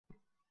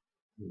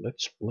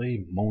Let's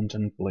play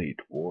Mount&blade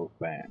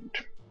Warband.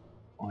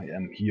 I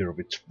am here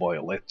with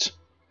Violet,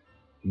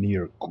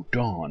 near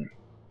Khudan,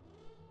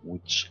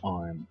 which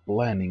I'm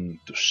planning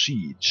to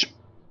siege.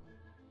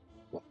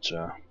 But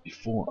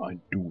before I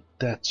do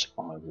that,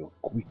 I will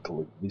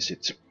quickly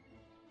visit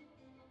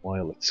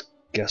Violet's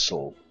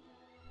castle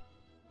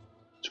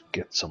to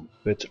get some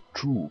better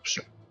troops.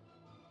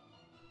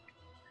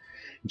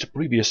 In the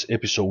previous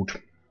episode,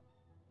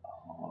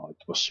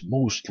 it was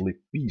mostly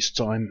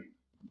peacetime.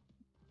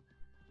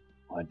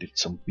 I did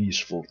some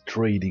peaceful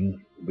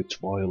trading with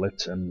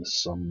Violet and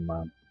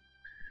some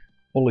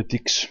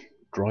politics,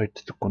 tried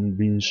to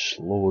convince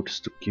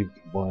lords to give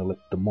Violet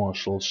the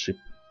marshalship,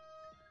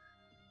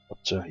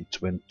 but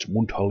it went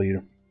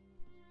Mundhalir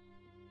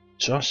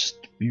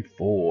just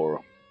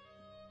before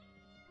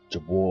the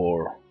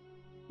war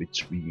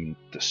between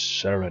the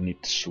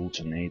Saranid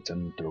Sultanate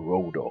and the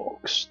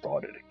Rodogs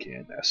started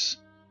again, as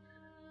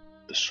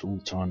the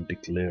Sultan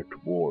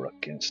declared war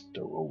against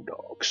the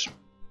Rodogs.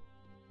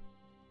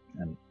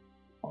 And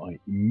I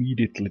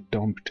immediately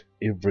dumped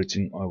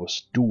everything I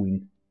was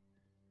doing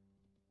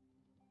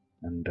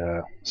and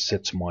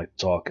set my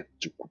target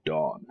to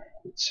Khudan,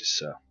 which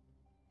is a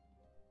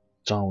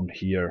town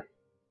here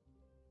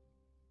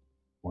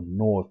on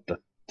north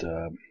that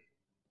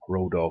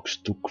Rodogs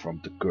took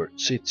from the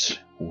Kurds,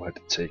 who had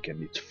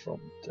taken it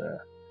from the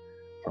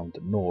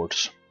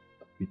Nords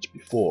a bit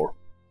before.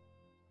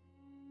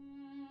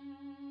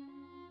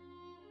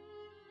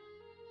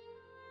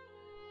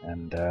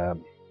 And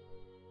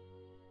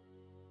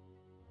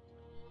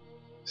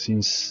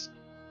since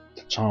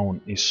the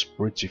town is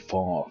pretty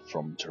far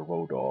from the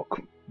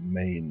Rodog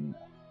main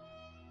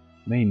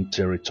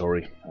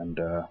territory and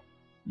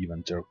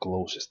even their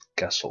closest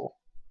castle,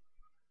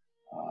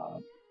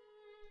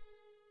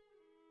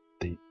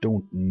 they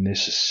don't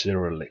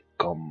necessarily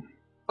come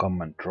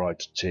and try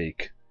to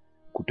take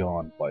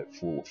Khudan by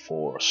full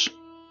force.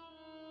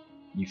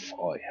 If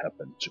I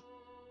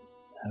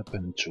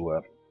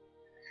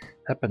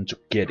happen to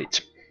get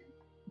it.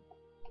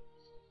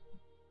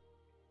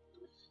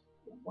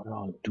 What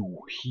I'll do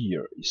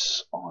here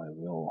is I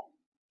will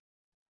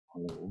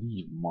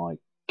leave my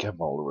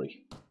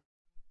cavalry,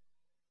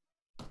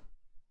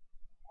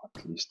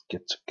 at least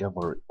get the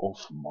cavalry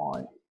off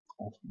my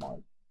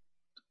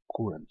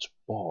current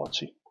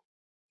party.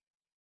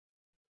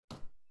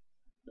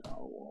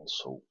 I'll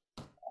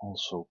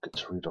also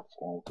get rid of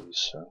all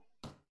these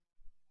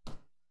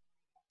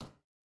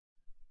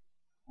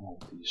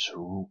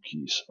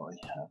rookies I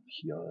have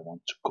here. I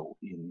want to go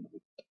in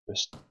with the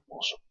best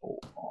possible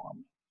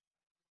army.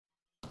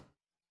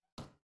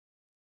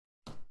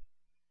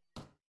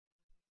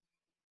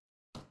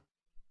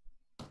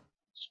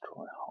 Let's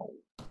try how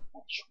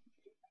much we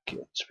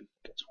get. We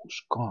get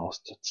Huskars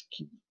that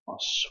give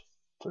us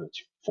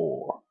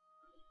 34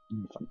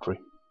 infantry.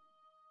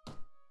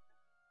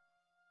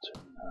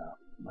 Then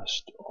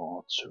masked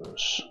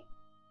archers,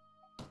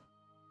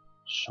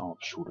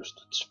 sharpshooters,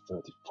 that's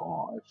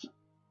 35.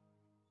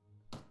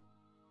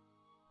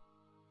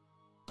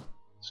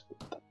 Let's get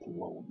that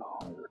lone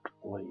hired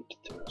blade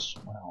there as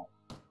well.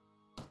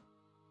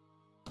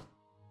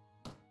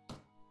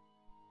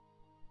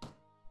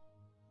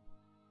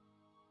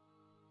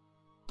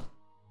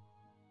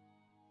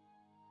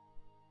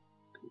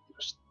 Okay,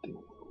 there's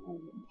still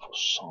room for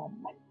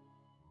some.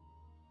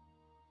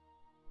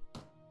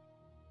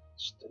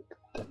 Let's take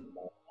 10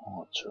 more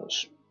archers.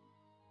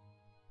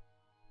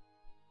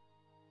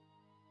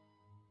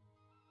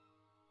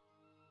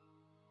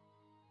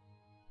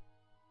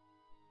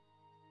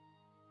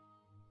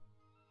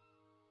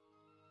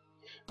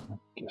 I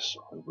guess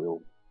I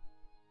will.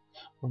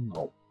 Oh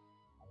no,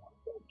 I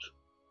won't.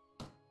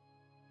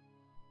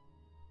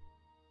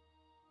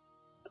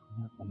 Do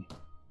we have any?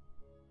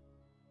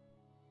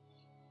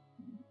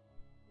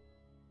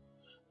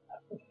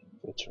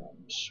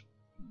 Veterans?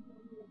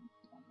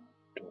 I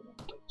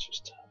don't. I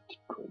just have the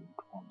trained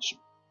ones.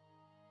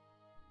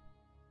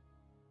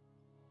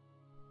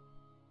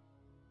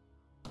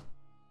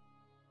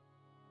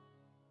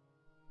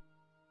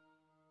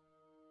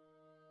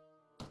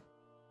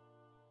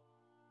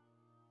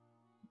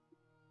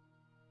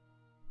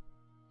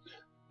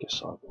 Guess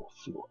I will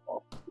fill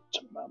up with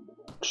the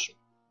Mamluks.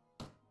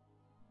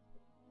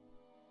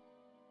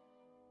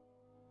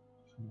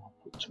 Fill up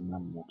with the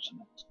Mamluks and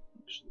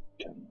actually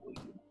can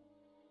leave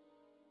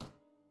a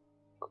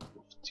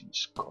couple of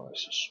these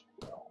guys as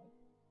well.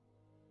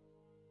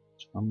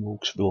 The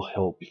Mamluks will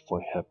help if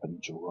I happen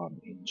to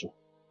run into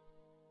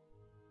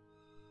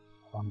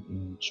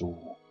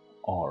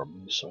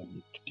armies I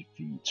need to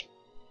defeat.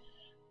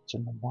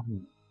 Then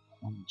one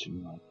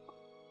thing I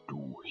could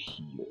do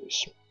here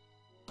is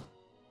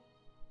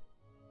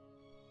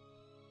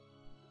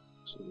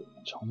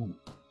how many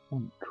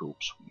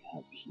troops we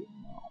have here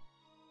now?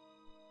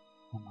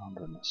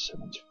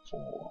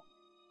 174.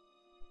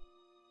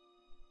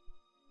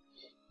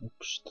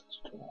 Oops, that's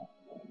the wrong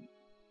way.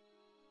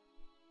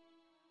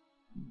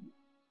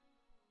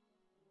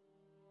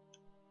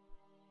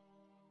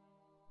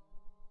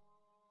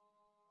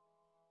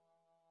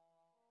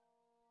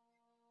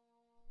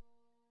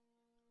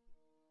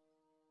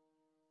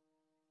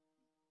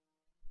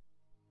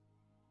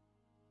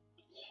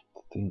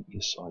 The thing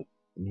is, I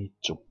need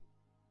to...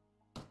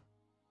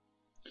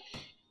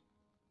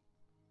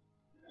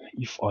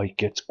 If I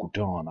get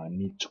Khudan, I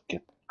need to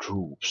get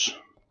troops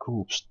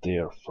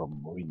there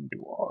from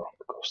Rinduar,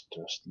 because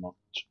there's not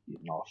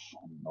enough,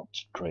 I'm not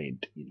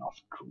trained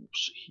enough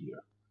troops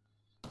here.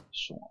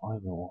 So I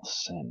will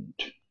send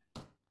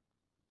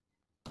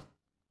the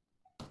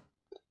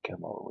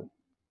cavalry.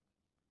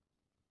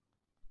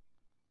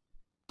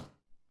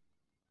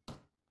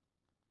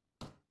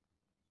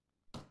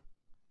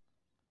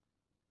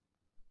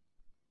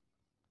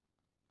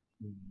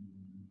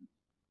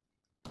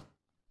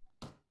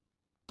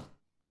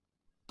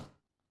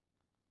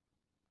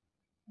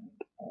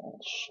 And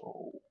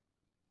also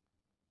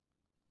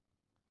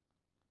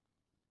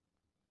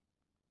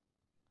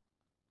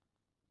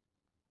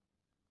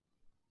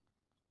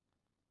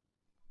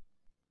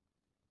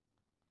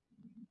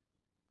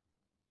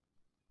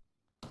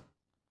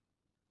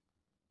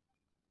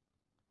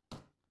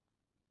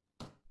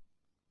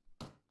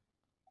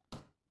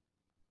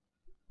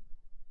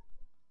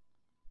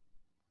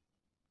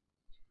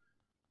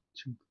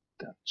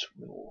that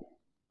will...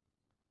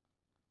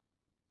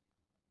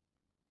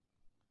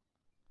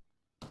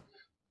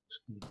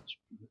 Let's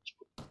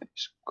put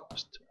these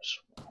guys there as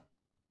well.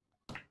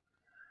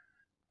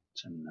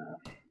 Then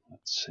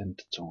let's send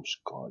those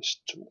guys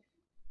to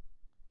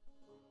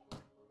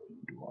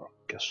Rinduar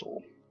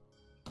Castle.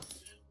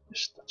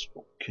 Yes, that's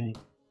okay.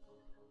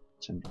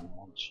 Then I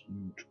want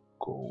you to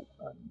go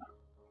and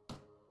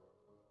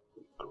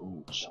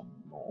recruit some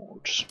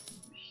lords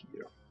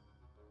here.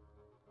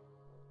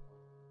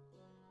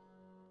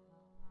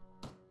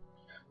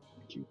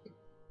 Thank you.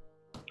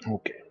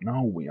 Okay,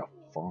 now we are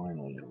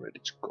finally ready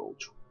to go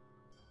to.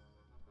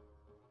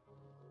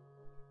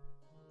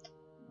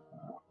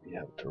 We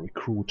have the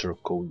recruiter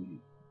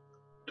going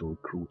to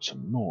recruit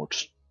some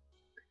Nords,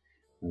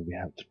 and we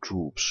have the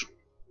troops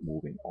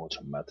moving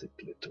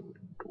automatically to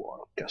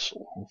our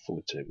castle.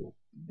 Hopefully they will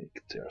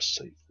make their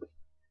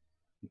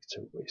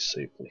way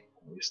safely.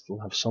 We still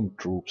have some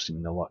troops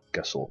in the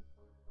castle,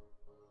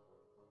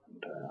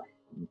 and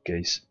in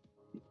case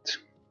it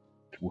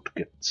would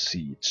get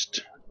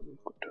sieged,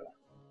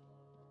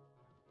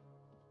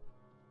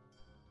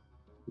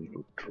 we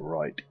could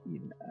ride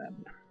in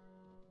and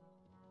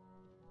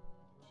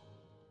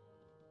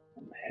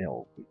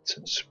help it.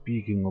 And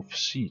speaking of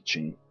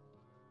sieging,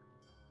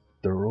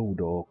 the road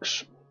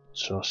dogs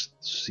just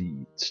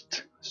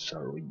sieged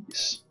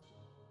Saris,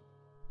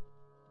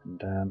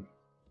 and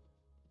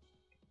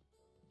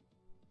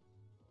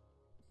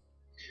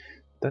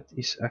that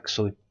is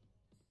actually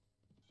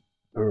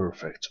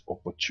perfect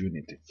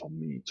opportunity for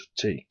me to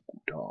take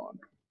Khudan.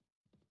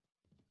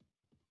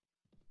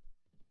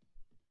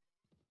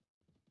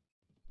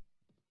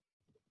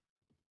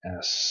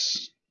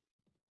 As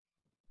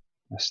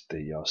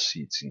they are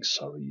sieging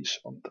Saris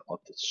on the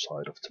other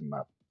side of the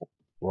map,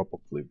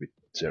 probably with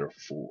their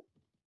full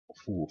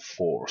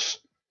force,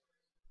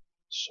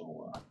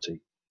 so they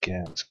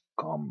can't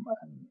come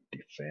and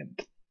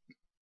defend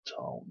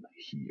town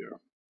here.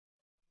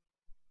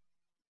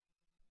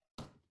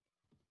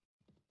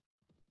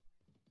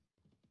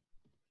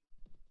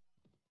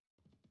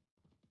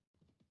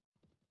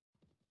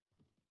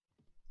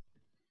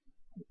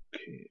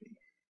 Okay.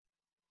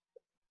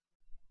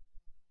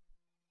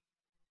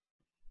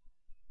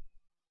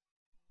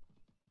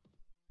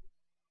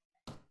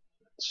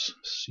 Let's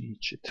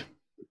siege it,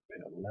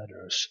 prepare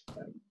ladders,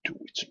 and do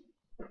it.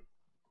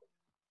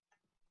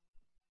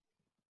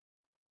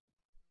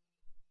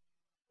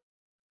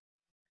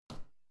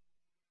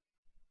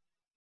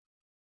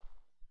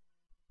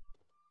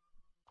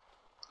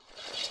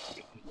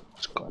 Okay,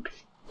 what kind of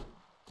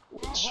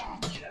woods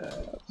we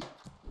have?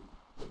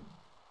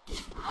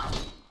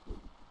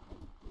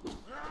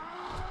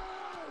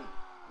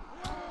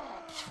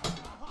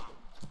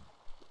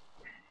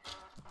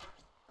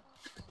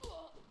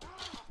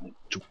 I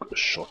took a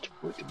shot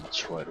pretty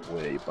much right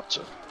away, but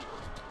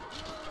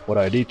what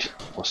I did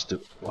was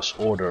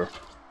order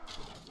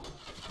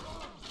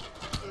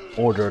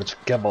the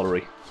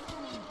cavalry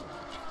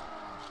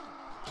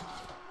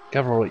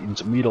in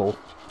the middle,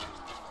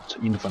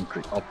 the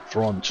infantry up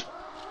front,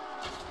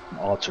 and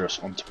archers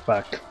on the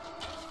back,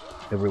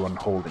 everyone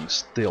holding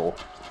still.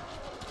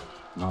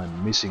 And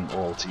I'm missing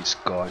all these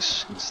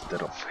guys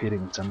instead of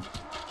hitting them.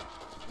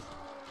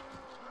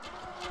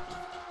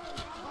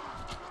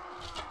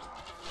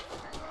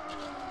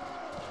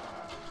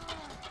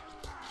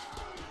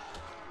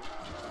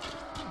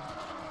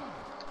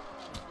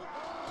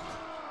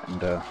 And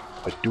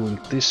by doing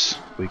this,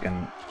 we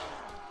can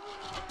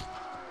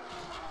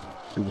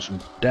do some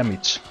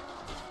damage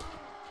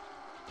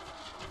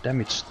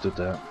to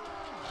the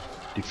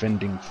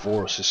defending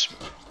forces.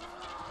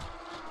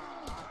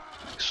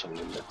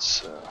 Actually,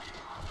 let's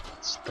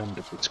stand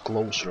a bit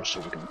closer so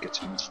we can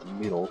get into the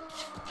middle.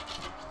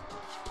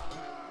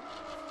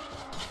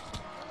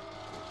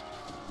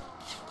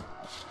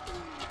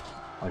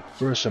 I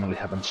personally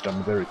haven't done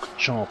a very good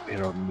job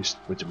here. I've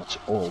missed pretty much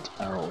all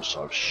the arrows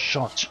I've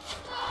shot.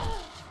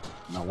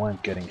 Now I'm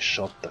getting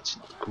shot, that's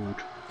not good.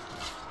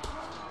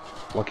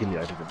 Luckily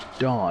I didn't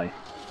die.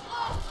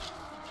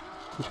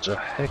 Who the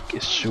heck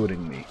is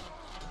shooting me?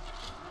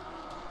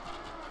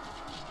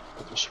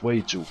 That was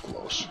way too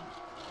close.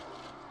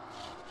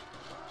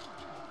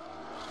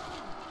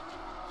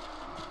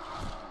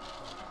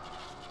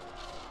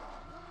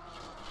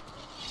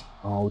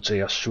 Oh,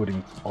 they are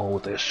shooting. Oh,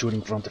 they are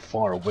shooting from the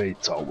far away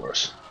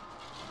towers.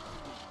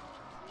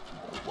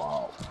 Oh,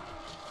 wow.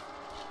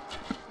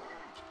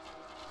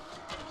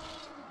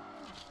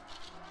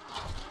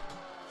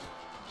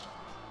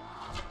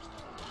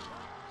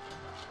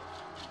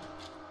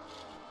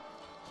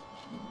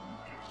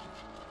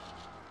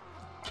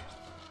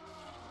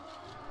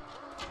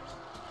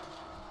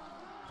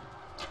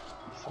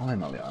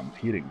 Finally, I'm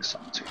hitting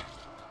something.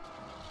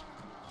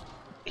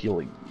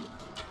 Killing me.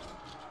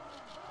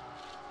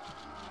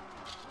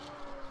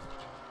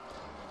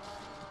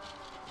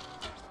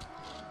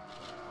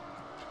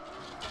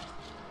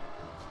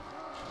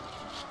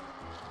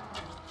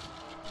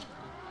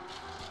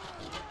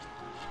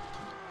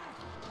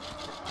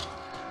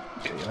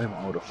 Okay, I'm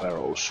out of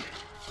arrows.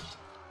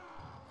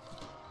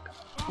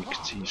 Pick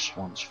these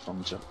ones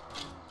from the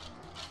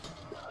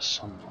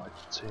sunlight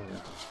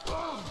there.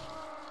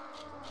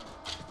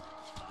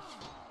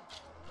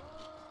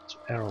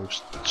 The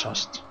arrows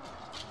just...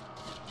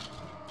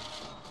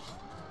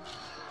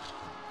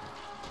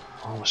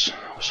 I was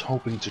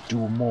hoping to do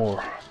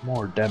more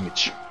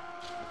damage.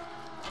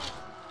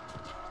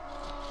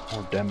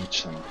 More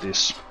damage than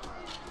this.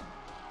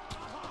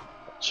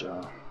 But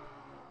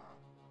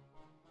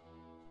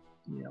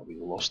yeah, we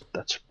lost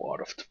that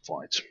part of the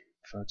fight.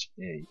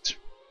 38.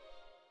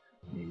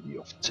 80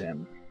 of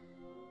 10.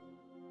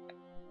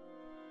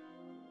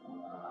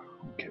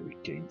 Okay, we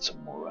gained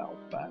some morale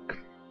back.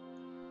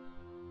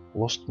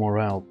 Lost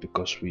morale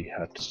because we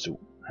had to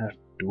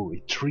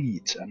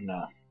retreat, and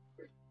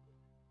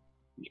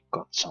we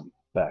got some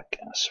back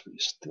as we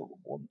still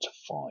want to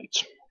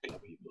fight. Okay,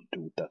 we will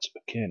do that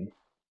again.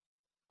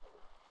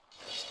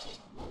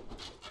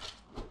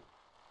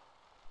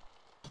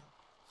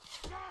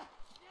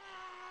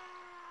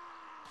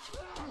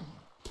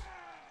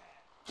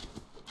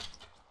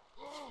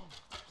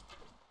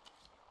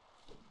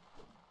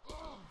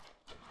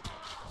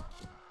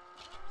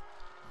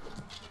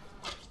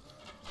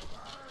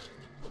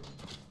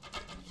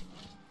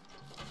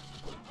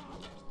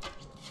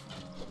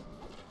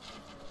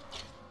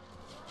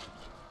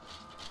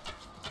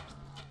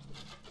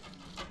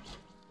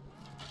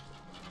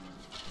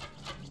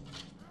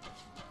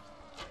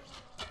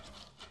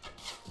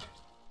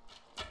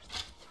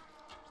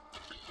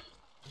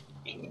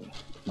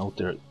 Now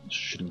there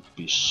shouldn't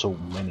be so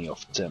many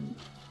of them.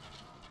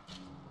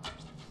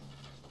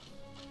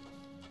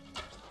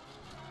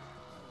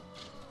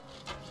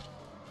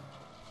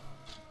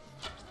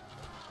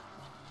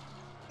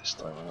 This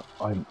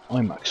time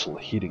I'm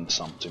actually hitting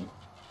something,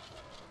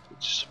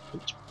 which is a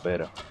bit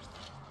better.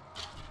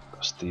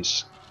 Because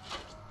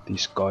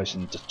these guys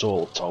in the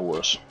tall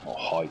towers or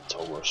high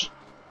towers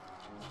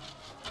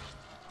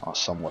are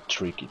somewhat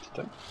tricky to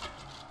them.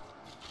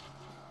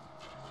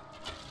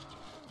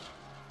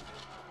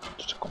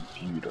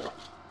 Computer.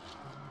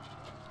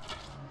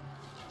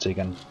 They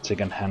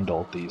can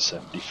handle these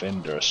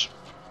defenders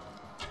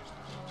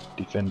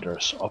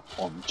up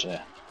on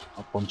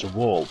the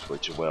wall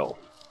pretty well.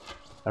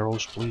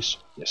 Arrows, please.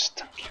 Yes,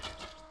 thank you.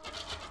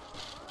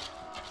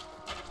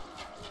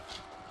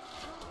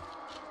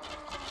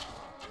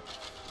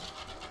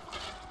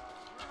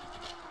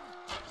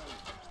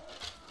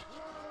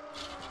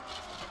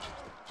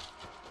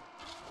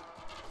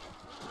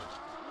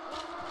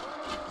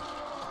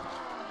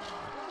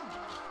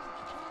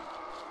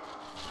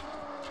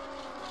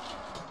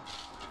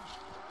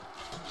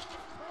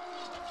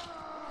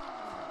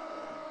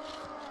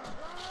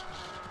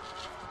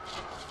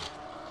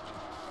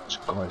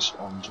 Guys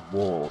on the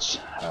walls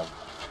have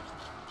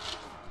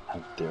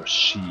their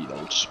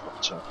shields,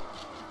 but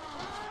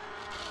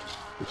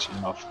with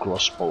enough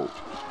crossbow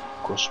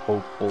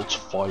bolts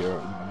fire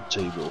and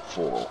they will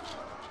fall.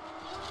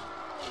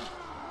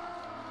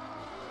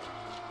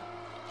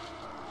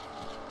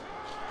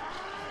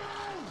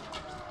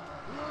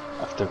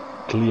 After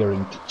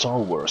clearing the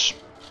towers,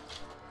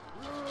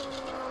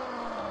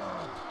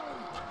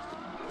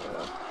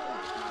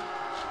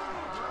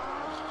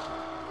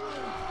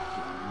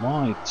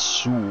 might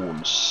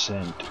soon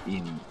send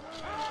in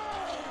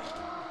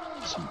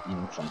some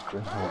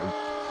infantry,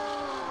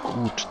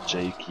 or we could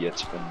take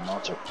yet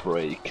another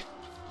break.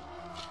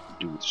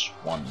 Do this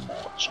one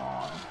more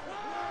time.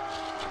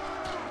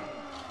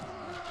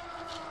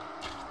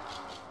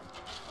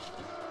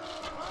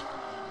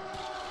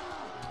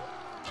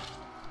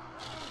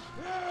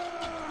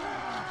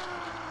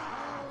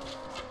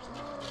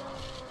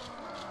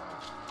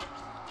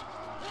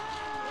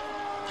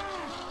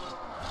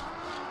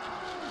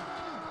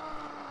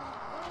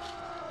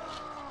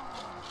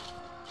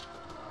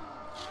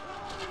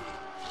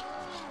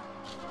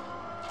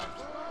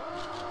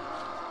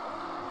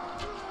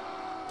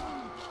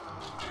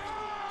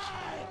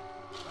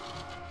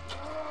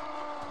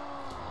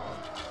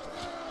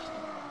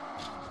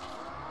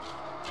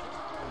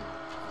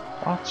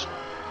 What?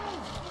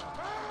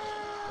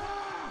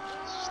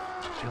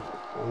 Still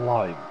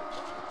alive.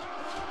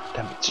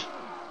 Damn it.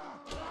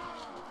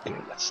 Okay,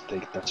 let's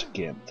take that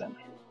again then.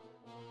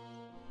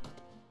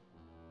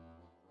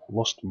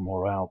 Lost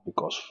morale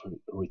because of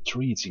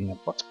retreating,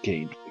 but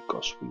gained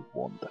because we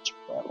won that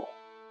battle.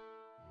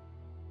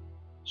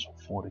 So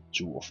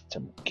 42 of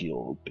them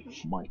killed.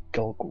 If my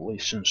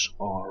calculations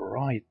are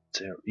right,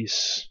 there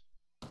is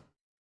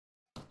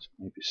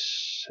maybe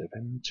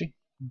 70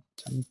 of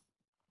them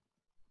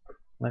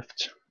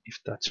left, if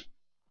that.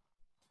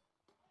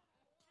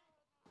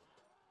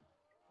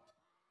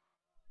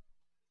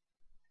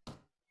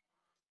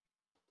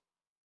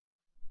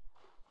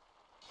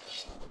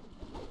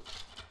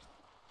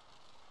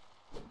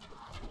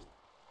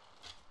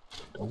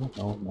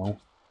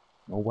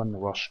 No one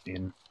rush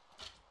in.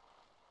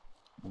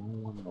 No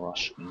one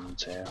rush in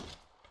there.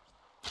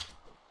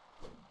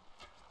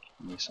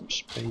 Give me some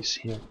space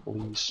here,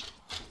 please.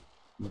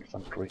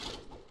 Infantry.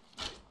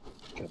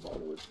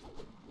 Cavalry.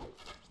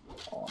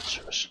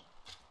 Archers.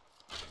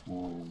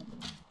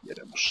 Yeah,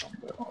 them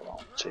somewhere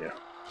around there.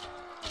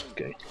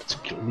 Okay, let's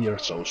clear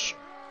those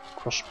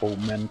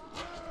crossbowmen.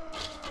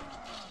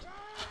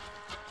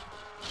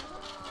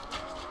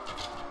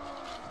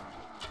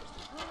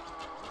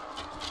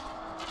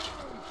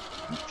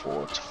 And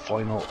for the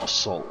final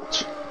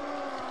assault.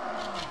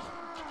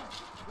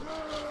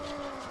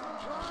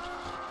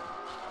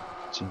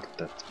 I think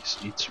that is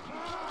it.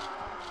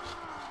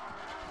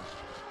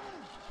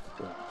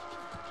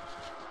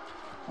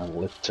 And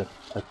let the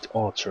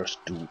archers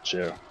do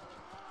their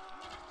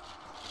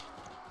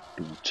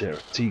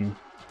thing.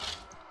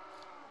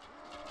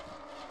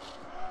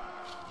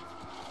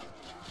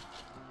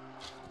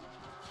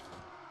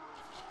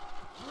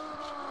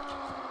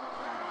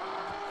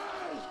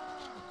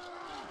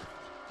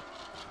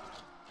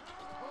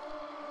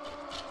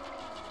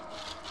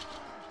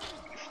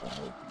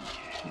 Before we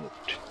head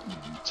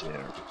in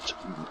there with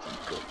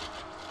infantry.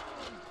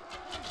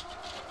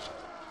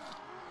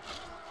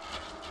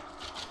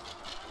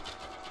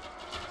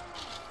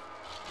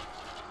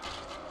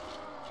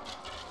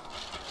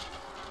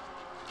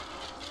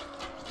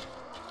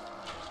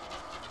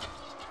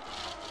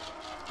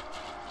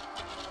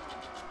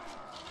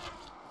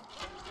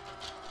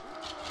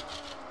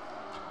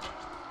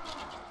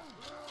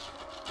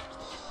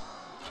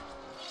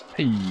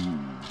 Hey!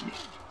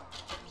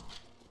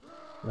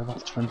 Level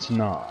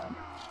 29.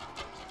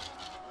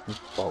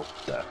 About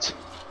that.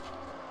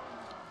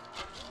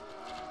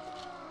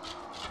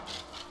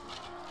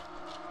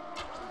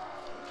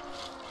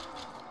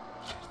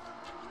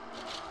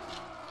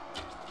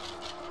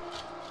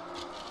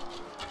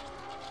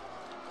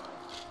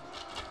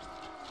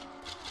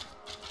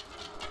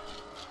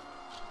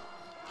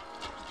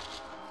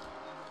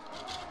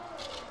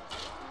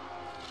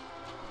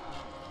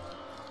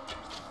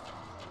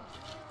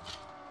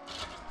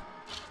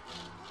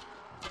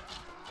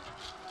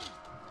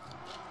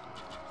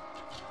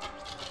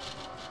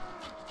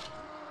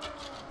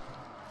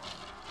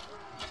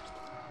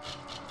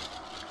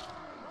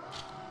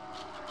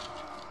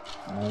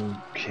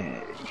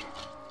 Okay.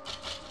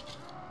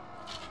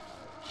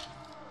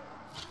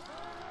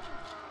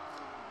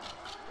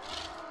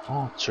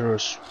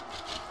 Archers,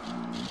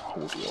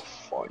 hold your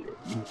fire,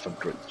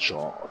 infantry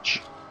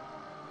charge.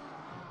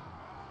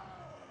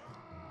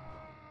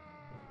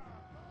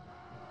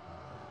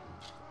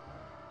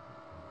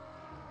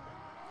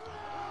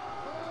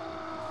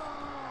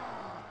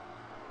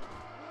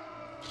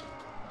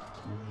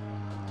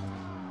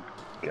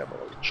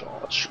 Cavalry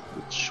charge,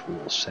 which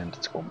will send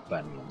the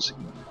companions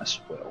in as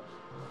well.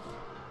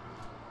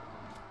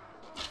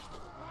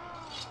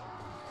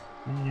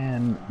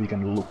 And we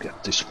can look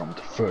at this from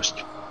the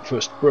first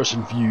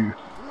person view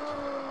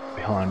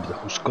behind the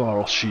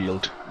Huskarl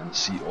shield and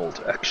see all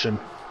the action.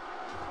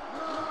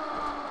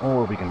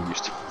 Or we can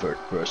use the third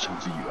person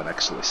view and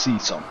actually see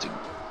something.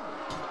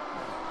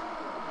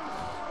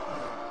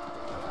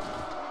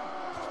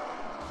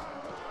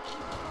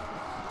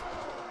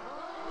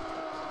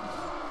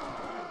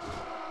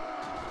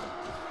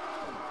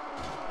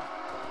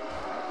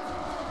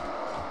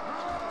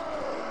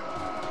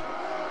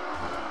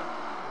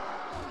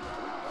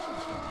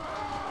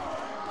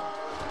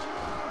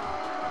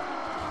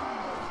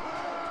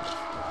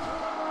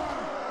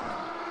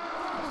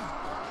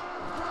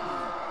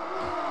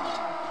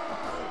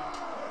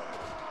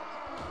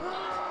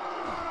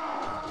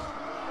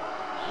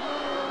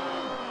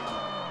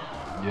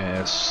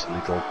 Yes,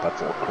 little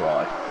battle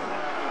cry.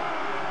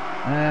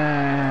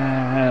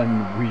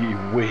 And we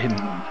win.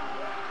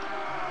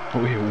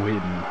 We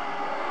win.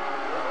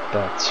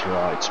 That's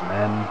right,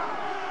 man.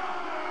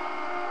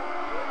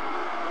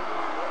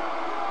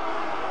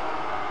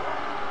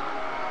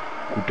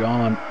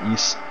 Khudan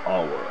is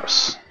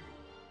ours.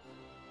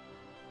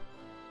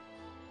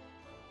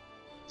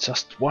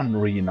 Just one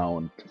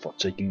renown for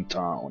taking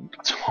town.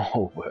 That's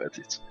all worth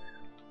it.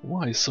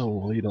 Why so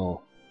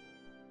little?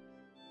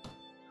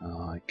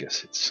 I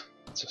guess it's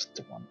just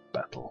the one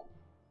battle.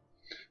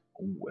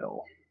 Oh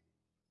well.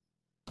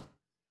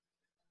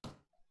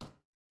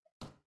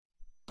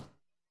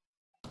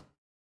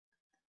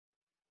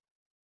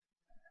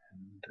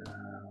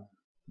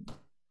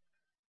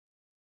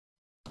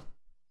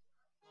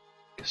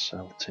 Guess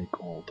I'll take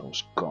all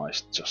those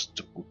guys just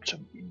to put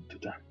them into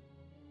the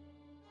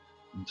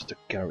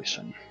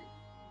garrison.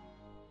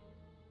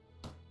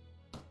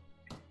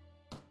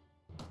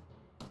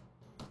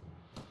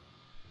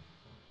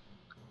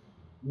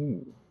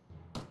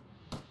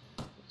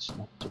 It's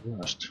not the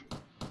worst.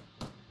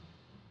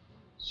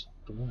 It's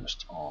not the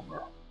worst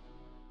armor.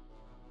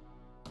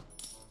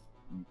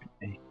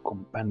 Maybe a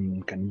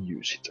companion can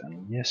use it,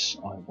 and yes,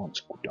 I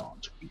want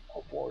Khudan to be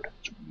awarded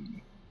to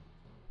me.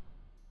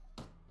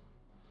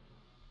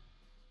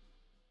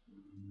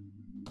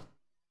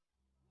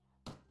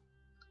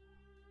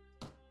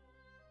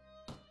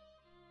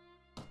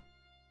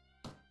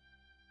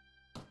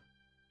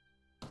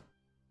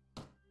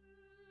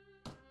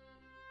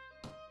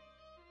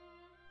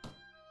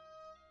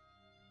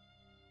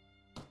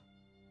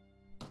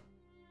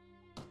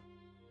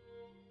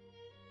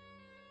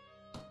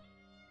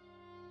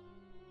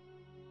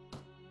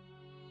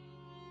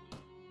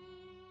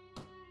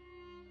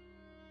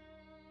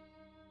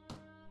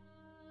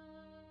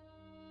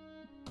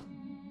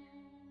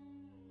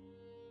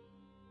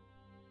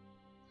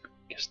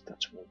 Guess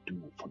that will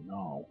do for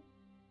now.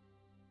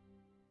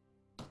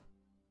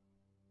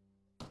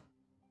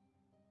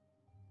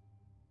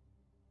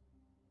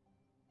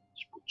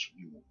 Let's put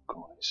you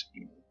guys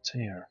in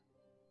there.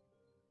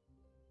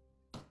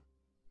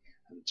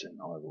 And then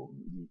I will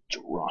need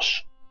to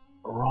rush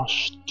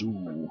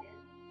to...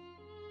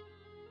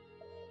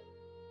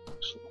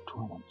 So do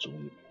I want to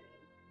leave?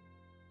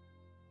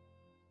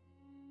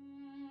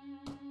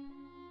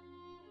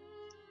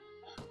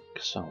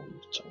 Guess I'll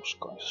leave those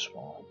guys as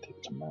well. I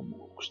take the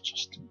Mamluks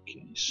just in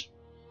case.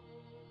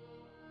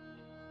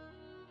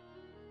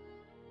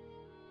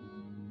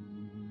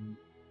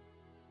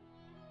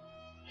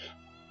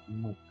 I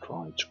might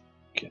try to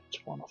get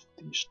one of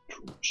these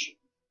troops.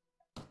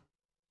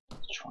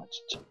 Try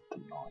to take the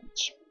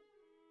knights.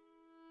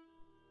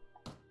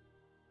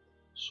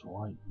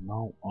 So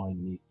now I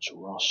need to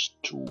rush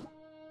to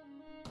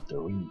the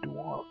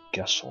Rinduar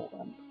castle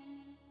and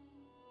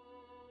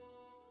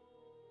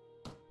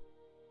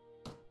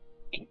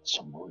get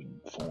some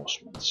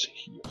reinforcements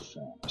here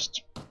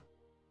fast.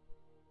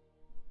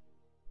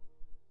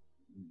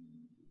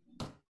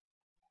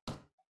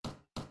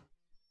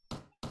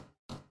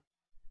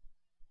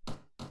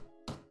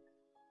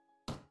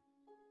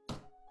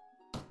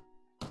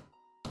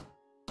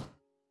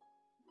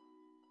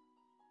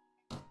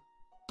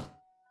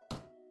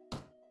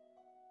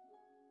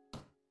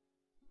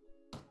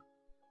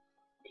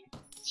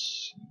 Let's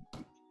see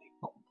if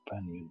a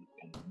companion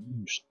can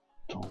use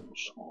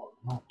those or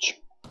not.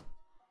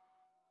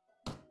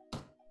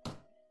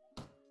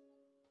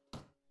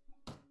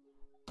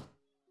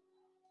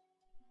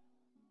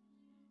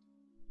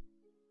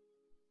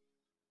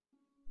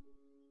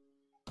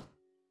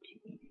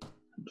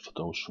 For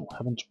those who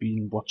haven't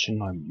been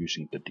watching, I'm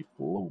using the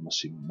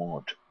diplomacy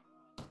mod,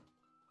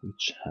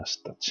 which has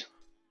that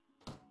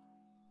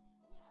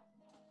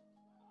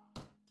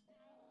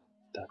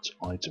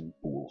item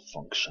pool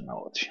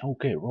functionality.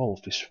 Okay,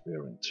 Rolf is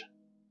wearing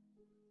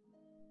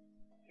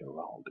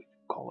heraldic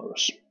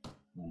colors,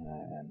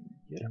 and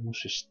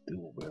Jeremus is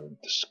still wearing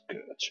the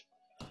skirt.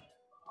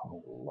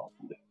 How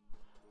lovely.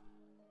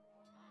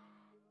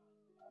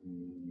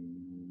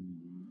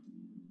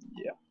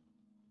 Yeah.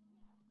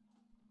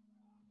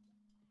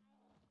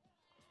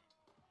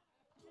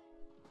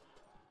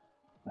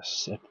 As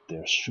said,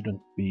 there is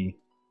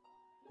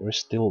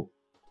still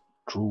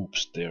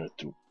troops there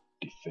to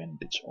defend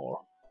it,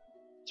 or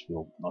it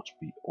will not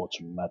be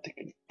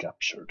automatically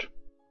captured.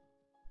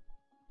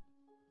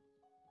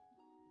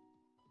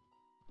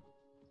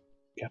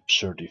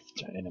 Captured if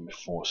the enemy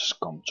forces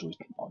come to it.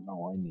 Oh,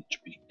 now I need to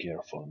be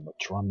careful and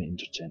not run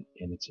into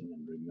anything,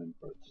 and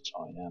remember that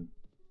I am.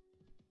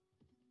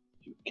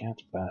 You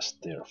can't pass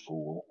there,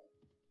 fool.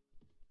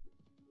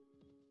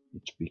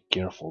 Need to be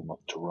careful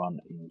not to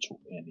run into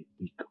any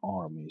big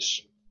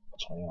armies,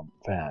 but I am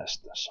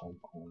fast as I'm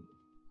only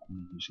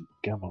using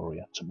cavalry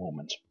at the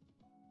moment.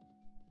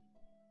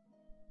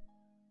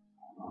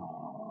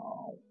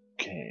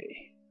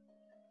 Okay.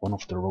 One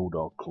of the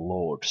Rodok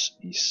lords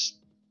is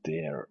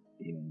there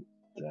in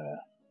the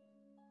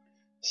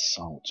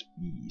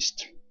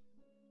southeast,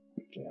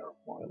 where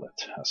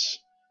Violet has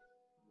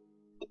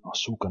the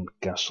Asukan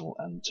castle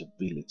and the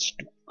village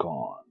to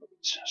Khudan,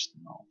 which has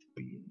now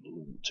been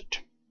looted.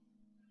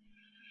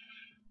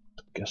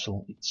 The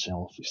castle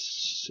itself is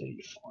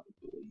safe, I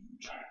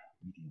believe.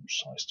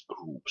 Medium-sized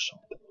groups, so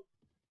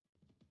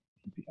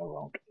maybe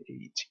around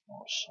 80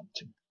 or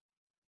something.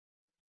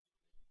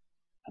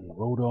 And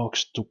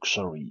Rodoks took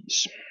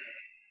Saris.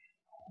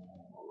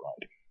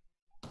 Alright.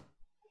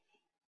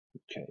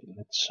 Okay,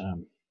 let's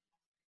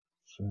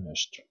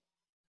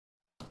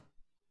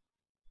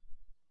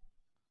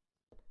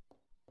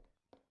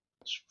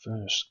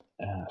first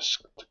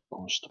ask the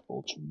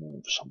constable to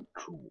move some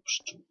troops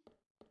to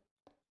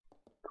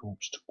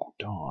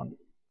Khudan.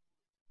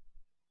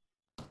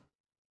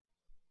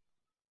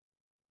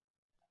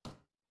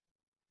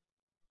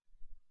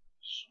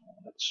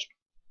 let's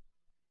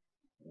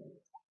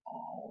move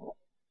our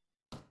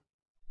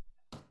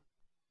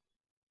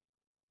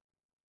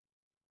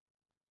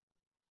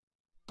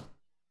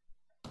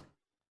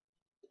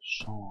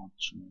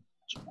sergeant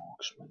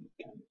marksman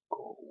can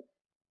go.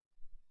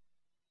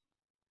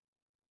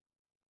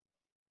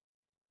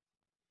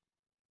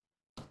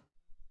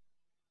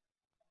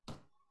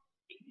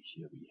 Okay,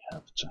 here we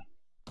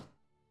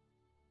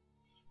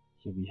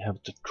have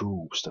the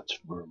troops that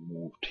were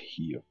moved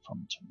here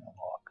from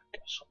Zemalf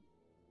castle.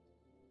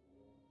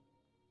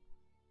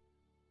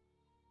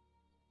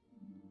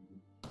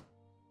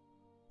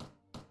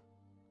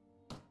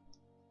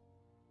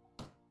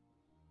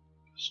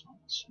 So I'll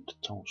send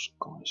those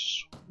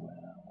guys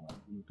well,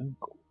 and we can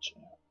go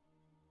there.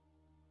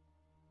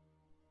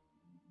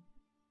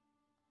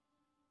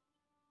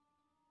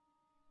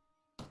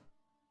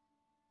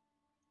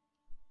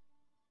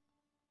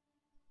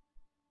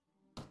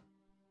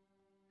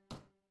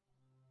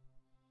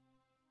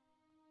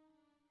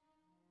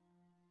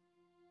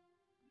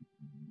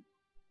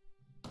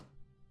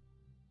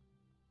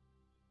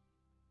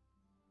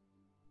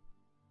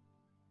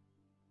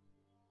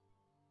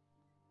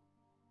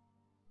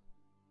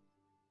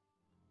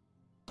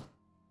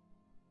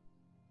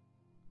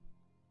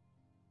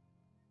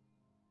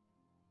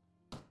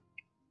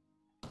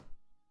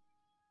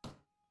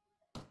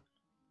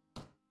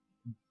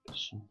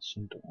 So I'll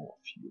send all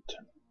of you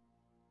then.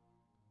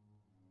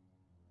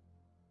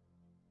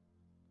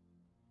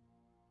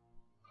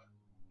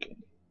 Okay,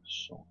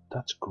 so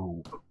that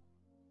group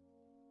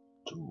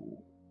to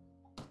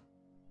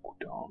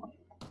Khudan.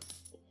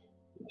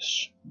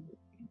 Yes,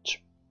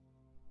 it.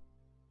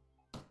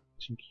 I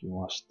think you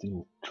are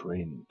still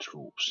training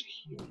troops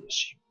here.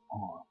 Yes, you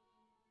are.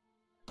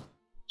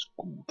 It's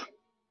good.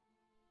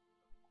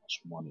 How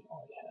much money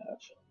I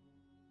have?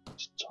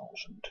 It's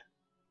 1,000.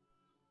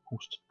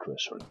 Who's the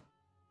treasury?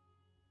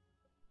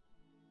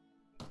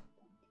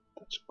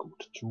 That's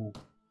good too.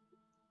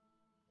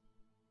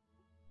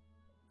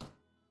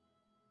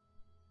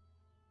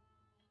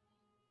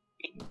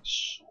 Okay,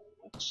 so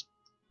let's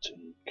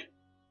take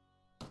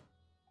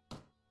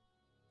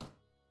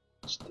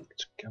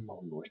the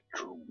cavalry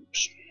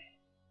troops.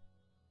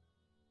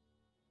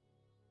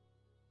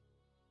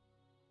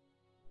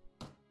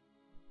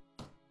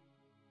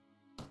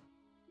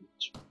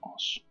 It's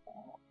us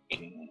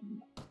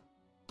again.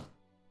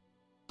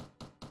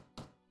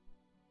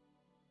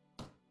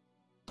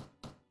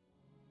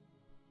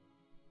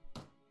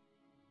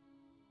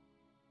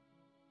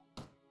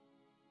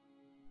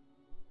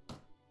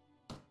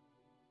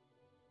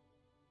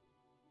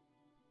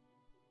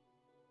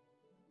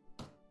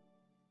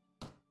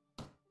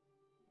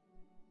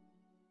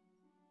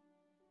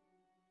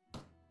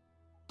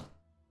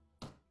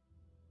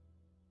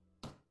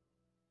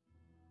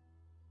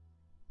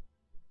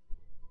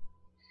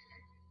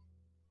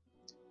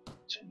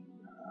 Then,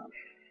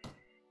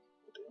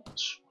 what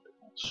else?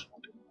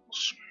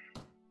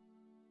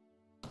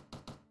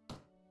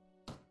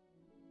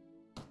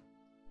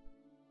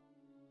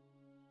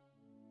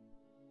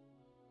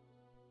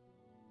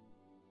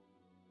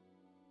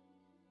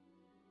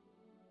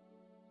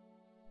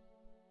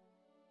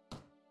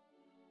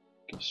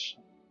 Guess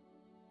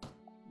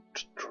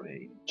to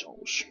train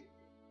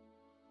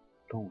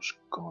those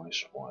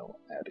guys while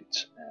at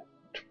its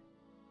end.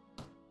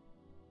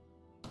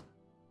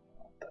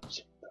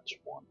 That's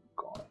one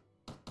guy.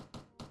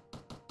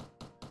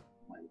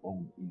 My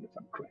own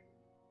infantry.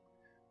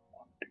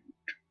 One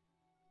dude.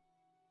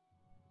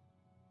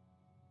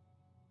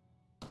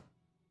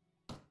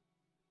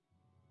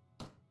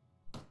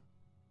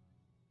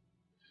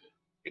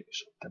 Okay,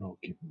 so that'll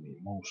give me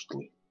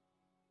mostly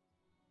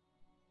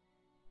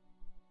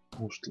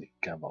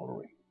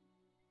cavalry.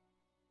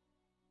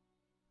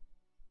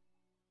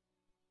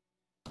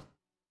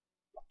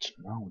 But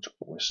now the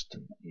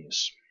question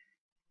is,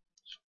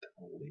 so that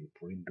will leave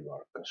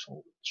Rindvar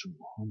castle with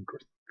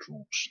 200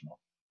 troops, not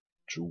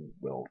too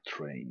well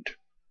trained,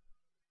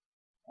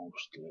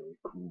 mostly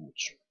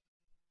recruits.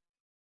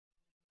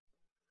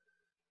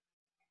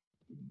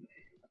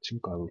 I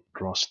think I will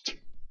trust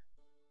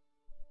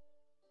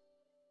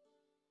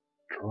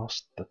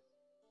that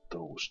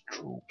those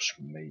troops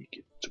make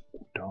it to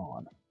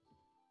Khudan.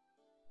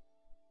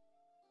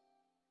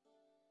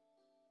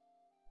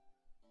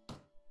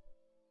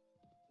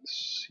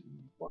 Let's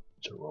see what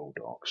the road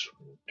dogs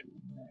will do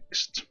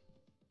next.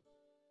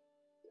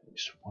 There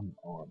is one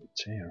army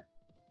there.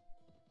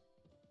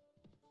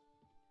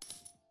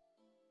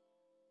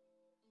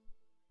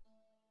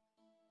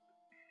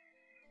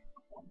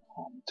 One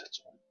army that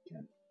I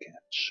can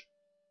catch.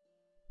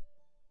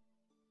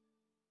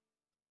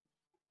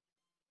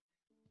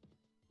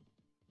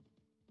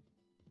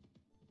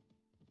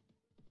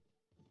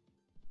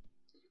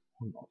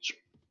 Or not.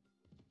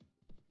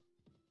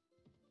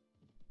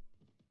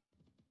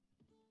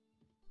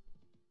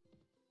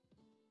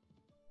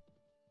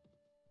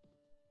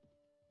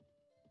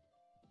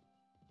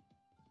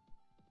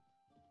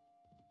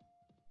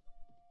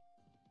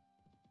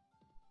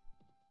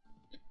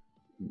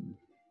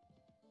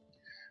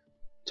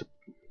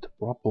 The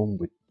problem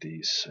with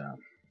these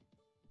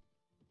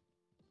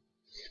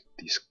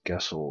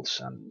castles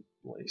and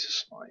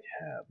places I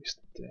have is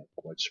that they're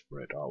quite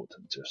spread out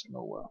and there's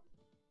no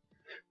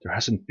there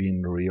hasn't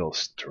been real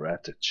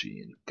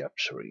strategy in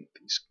capturing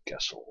these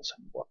castles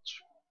and what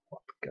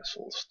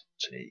castles to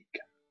take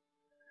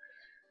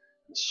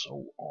and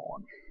so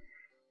on.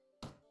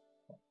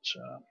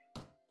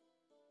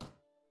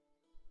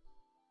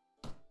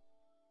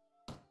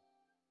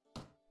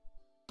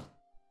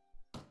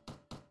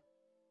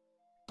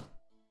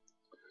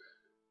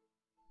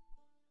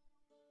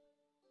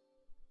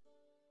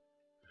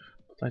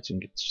 But I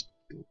think it's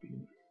still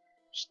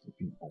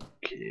been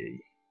okay.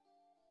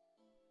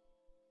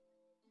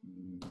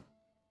 I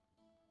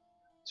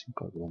think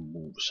I will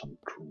move some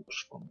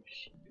troops from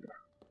here.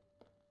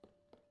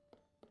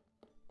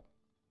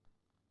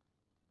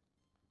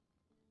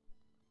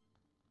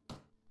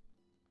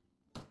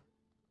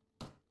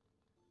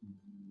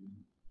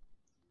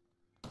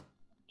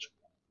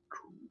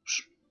 Troops.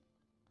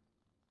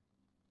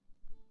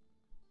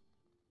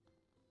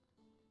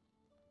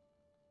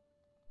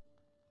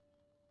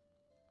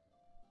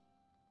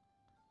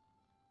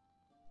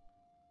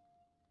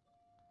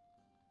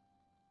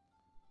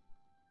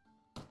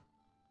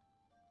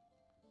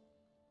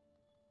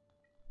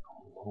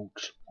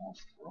 Loads of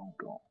road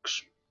dogs.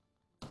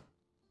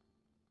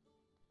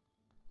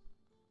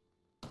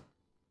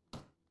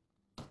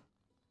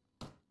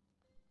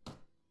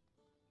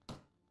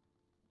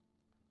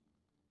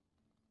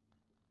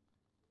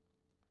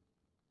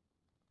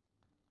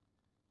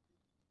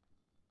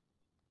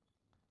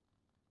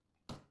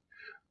 I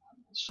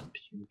will send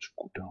you to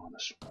Khudan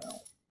as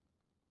well.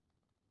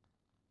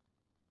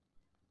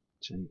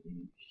 Then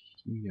in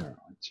here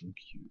I think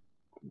you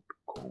could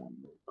go and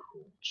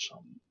recruit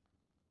some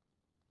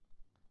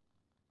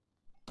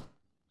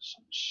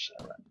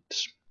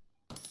Serenites.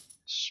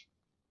 Yes.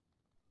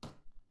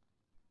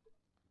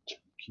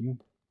 Thank you.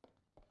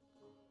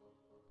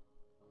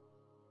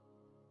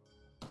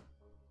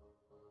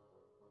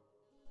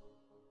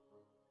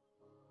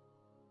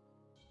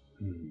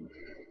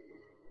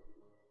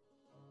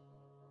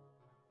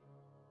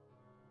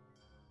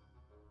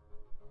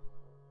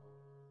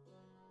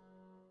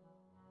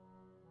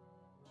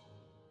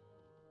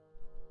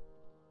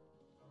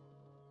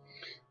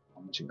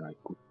 One thing I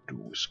could do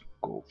is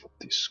go for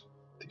this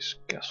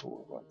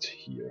castle right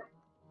here.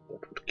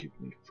 That would give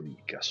me 3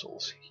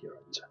 castles here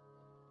in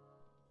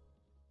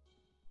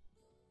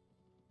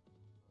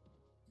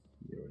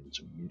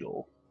the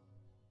middle.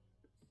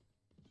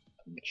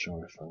 I'm not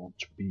sure if I want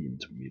to be in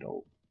the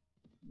middle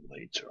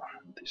later.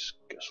 This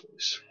castle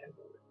is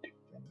heavily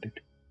defended.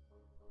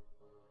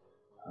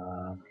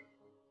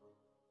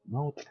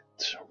 Now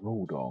that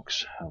road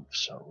dogs have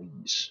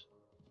saris,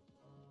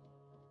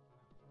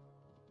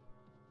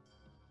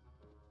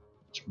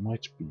 it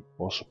might be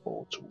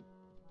possible to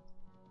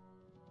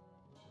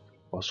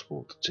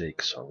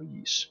take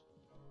saris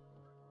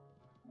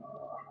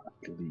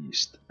at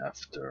least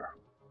after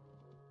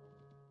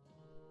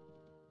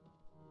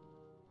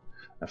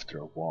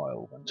a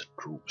while when the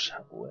troops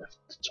have left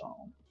the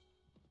town.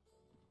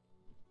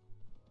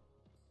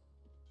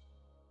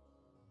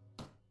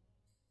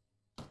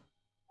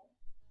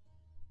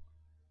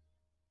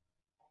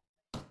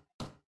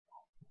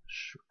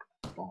 Should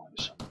buy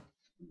some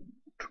food.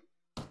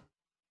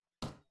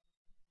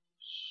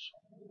 So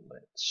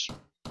let's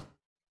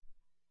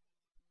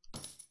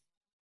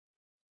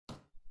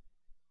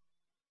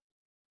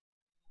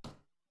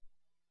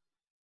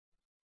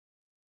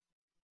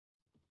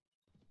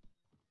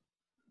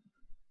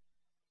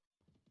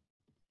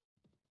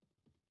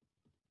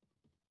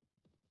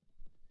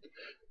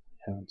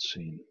haven't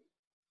seen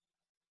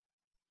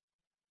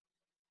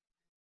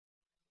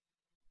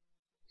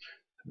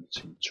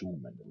too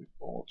many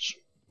reports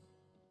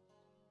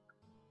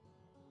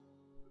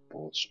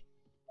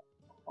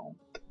around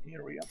the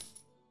area.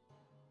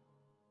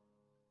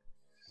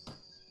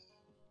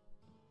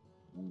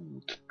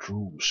 Ooh, the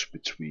truce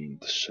between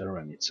the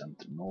Serenites and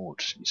the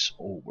Nords is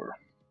over.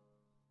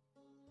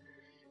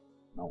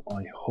 Now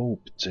I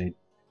hope they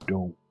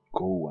don't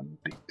go and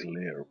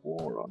declare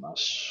war on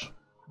us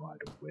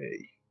right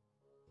away,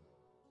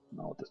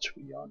 now that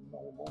we are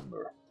no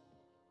longer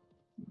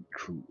in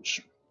truce.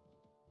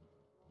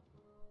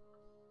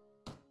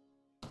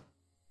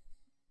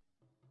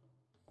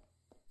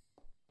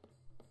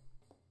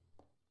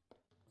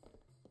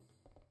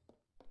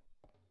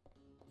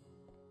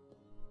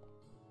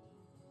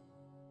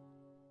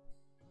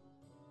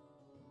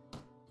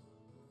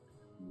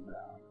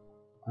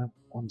 I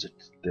wanted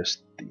to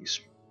test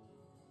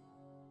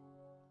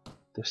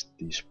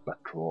these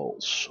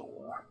patrols, so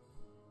I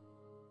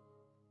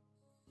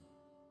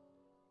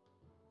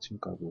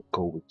think I will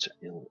go with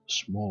a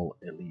small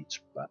elite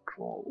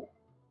patrol.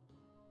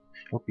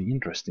 It'll be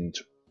interesting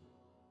to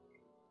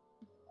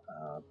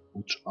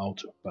put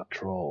out a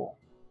patrol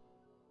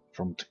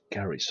from the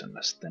garrison,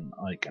 as then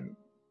I can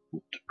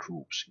put the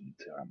troops in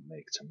there and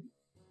make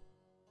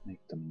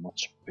them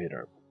much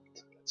better.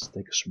 But let's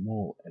take a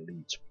small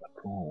elite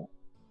patrol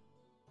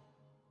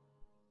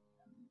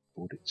and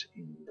put it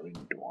in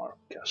Rinduar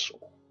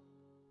Castle.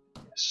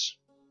 Yes,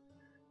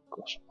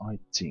 because I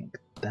think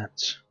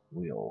that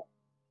will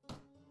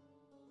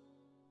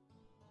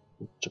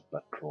put the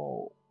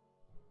patrol.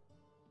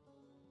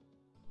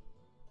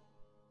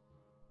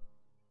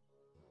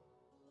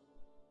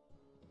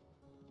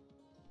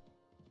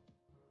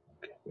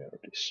 Okay, where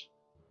it is?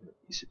 Where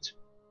is it?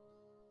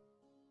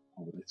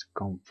 How will it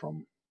come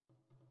from?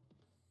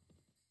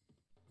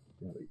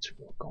 Where it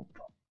will come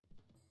from?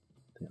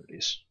 There it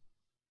is.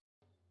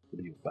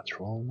 Will you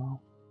patrol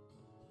now?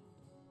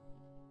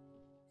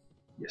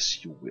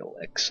 Yes, you will.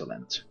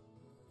 Excellent.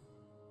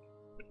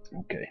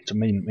 Okay, the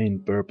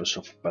main purpose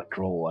of a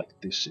patrol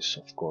like this is,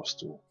 of course,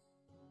 to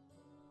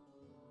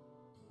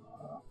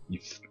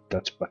if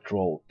that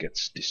patrol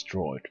gets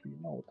destroyed, we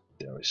know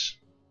that there is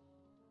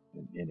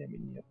an enemy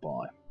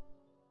nearby.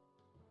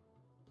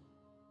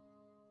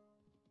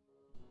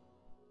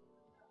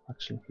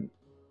 Actually,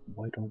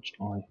 why don't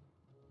I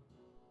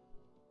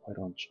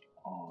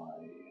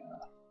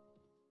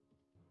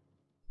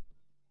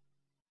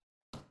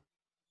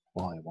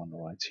buy one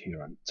right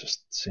here and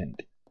just send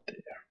it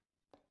there?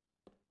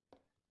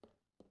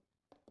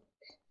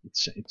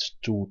 It's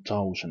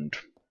 2000.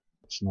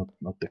 It's not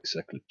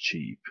exactly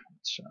cheap.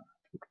 It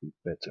would be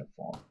better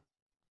for.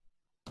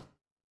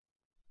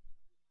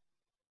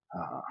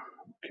 Ah,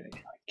 okay.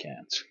 I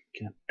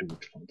can't do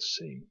it from the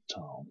same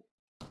town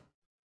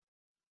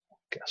or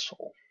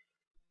castle.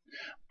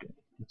 Okay,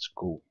 let's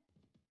go.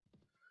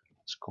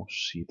 Let's go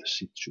see the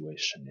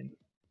situation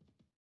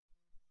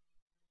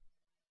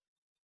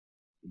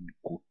in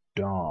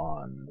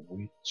Khudan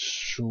with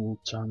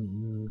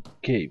Sultan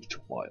Cave to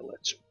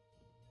Violet.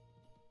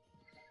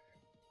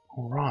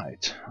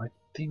 Alright, I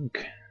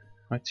think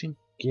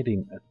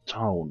getting a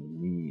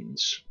town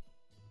means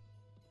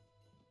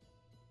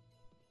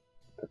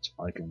that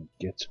I can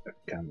get a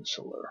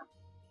canceller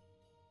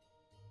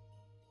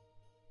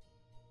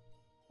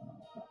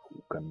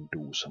who can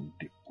do some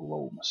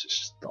diplomacy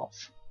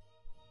stuff.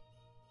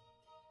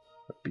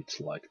 A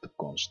bit like the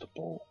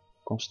constable.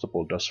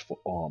 Constable does for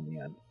army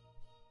and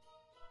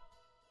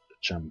the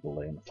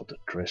chamberlain for the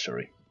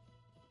treasury.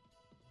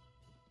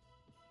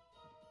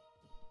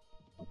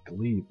 I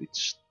believe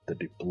it's the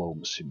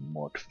diplomacy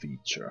mod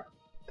feature,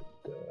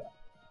 the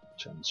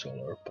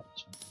chancellor,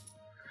 but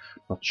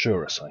not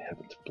sure as I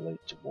haven't played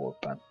the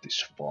Warband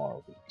this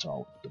far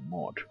without the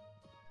mod.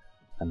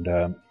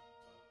 And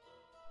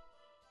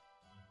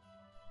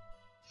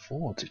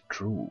 40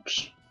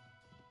 troops.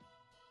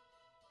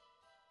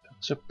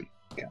 That's a big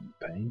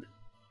campaign.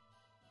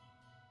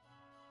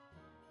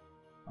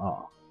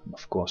 Ah, and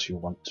of course you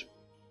want to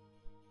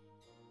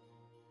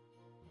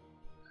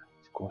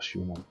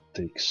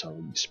take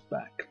Saris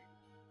back.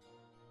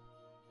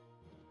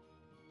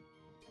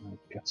 Can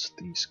I catch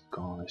these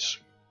guys?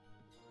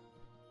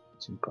 I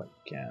think I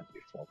can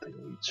before they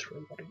reach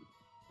Reverie.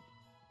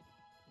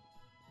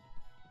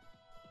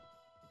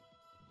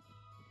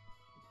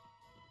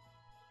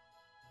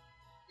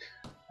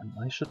 And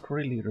I should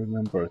really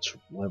remember to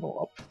level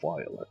up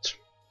Violet,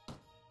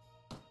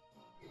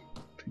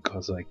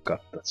 because I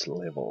got that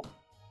level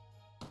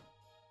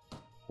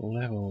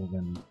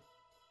when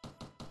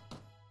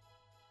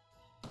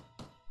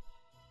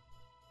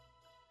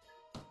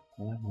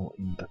level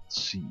in that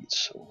seed,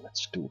 so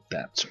let's do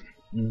that.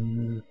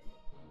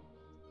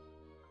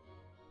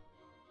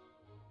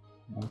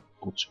 I'll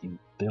put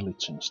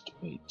intelligence to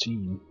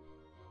 18.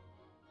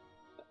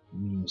 That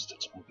means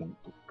that I can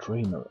put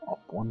trainer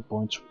up 1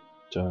 point.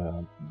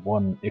 The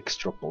 1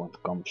 extra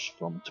point comes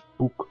from the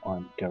book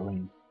I'm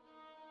carrying.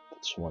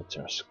 That's why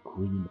there's a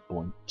green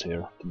point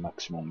there. The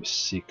maximum is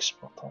 6,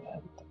 but I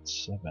have it at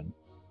 7.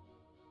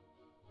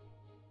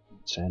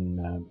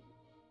 Then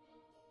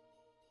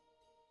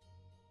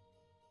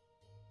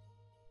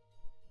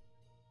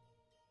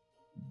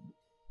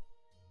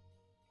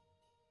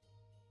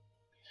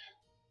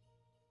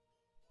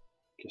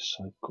guess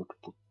I could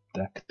put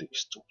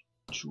tactics to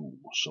 2,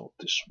 so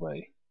this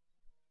way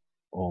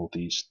all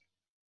these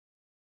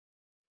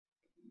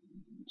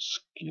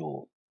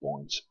skills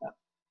at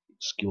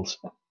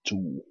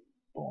 2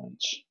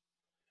 points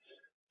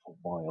for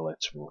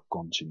Violet will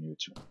continue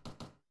to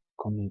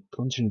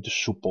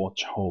support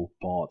the whole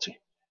party,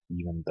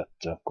 even that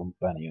the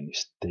companion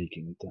is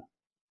taking the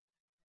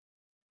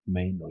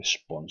main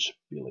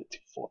responsibility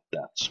for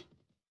that.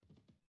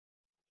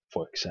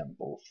 For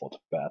example, for the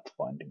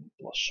pathfinding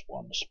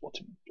 +1,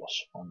 spotting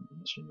 +1,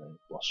 engineering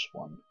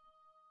 +1,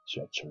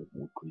 surgery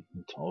wood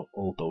treatment,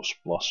 all those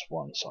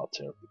 +1s are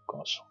there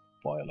because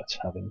Violet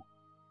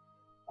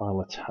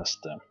has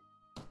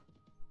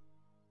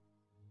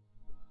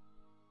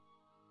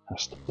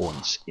the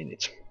points in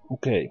it.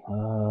 Okay,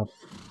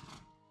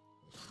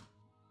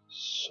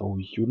 so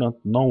you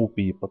don't know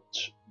me,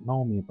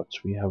 but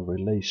we have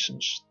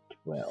relations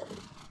 12.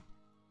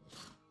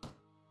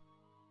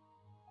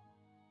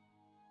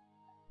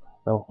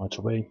 Well, right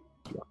away,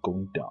 you are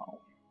going down.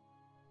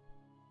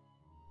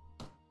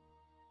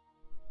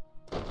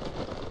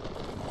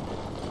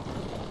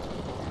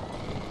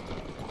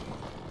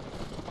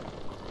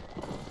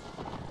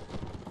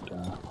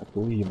 I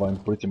believe I'm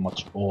pretty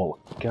much all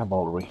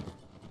cavalry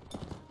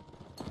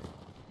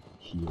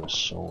here,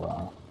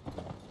 so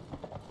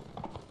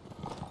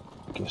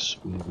guess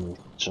we will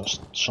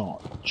just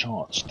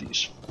charge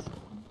these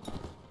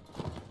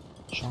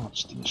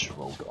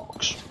road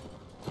dogs.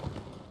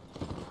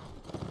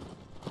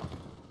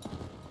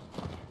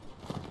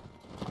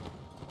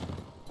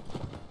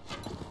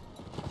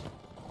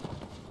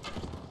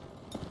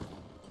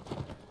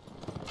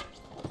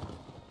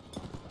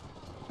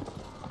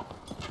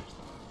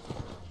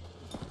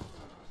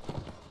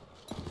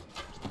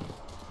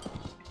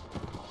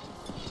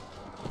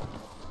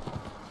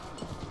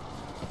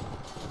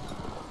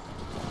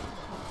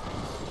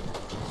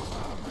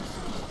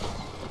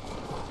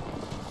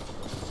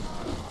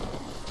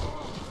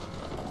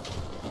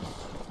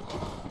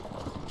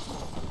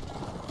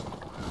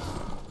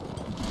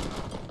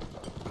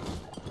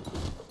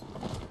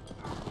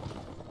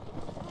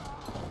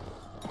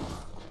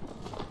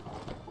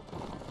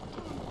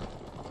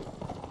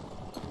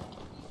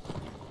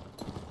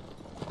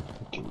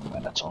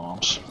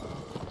 Men-at-arms,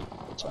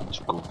 time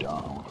to go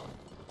down.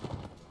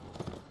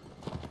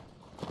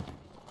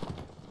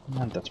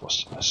 And that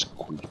was as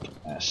quick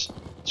as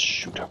it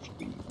should have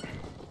been.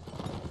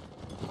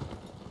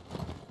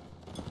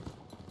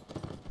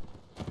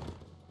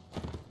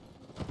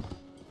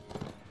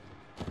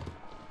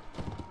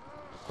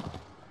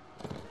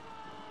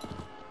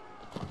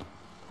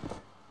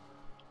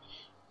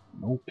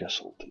 No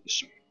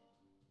casualties.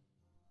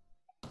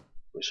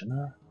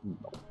 Prisoner?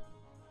 No.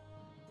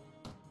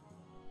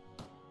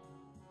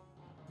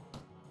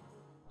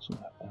 So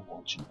I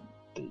won't even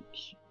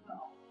take you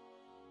now.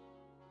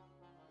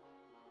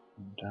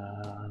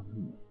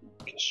 And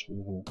guess we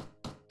will.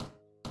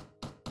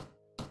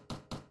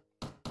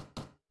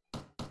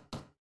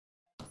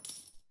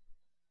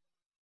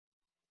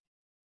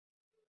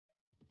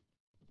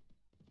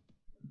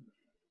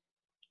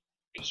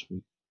 Guess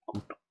we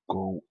could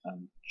go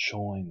and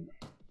join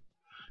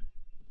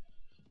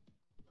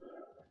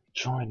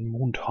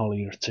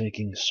Mundhalir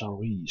taking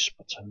Saris,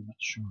 but I'm not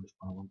sure if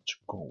I want to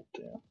go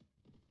there.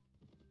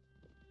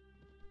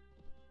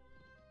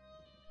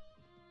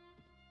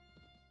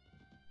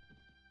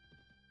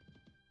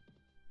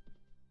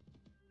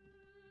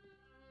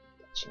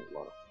 That's a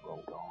lot of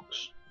road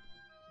dogs.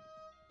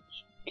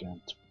 So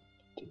can't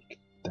take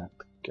that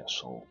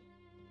castle.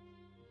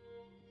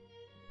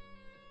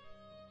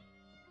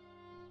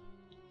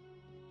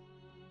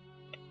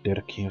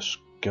 Derkia's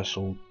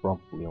castle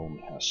probably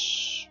only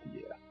has,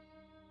 yeah.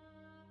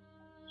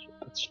 So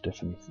that's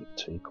definitely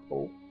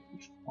takeable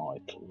if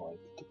I'd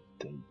like to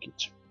take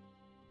it.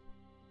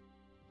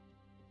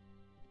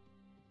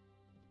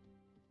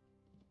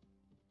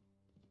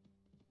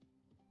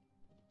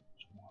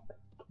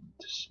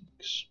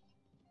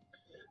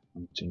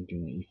 I'm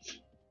thinking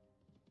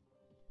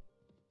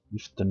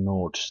if the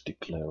Nords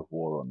declare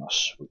war on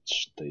us,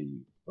 which they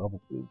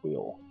probably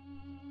will,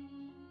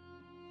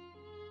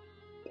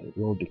 they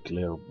will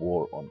declare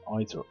war on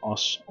either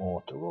us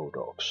or the Road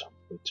Dogs. I'm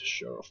pretty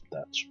sure of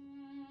that.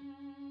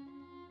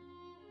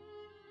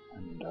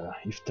 And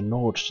if the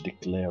Nords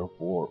declare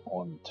war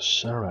on the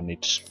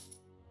Saranids,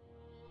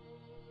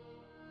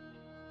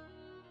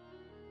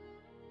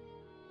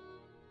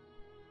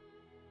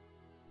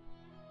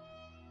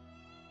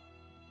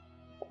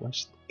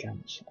 quest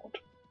cancelled.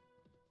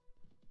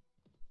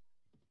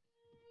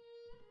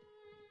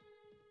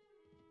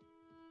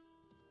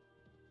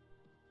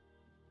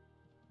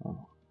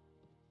 Oh.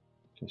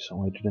 Okay,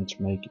 so I didn't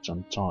make it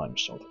on time,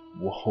 so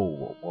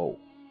whoa.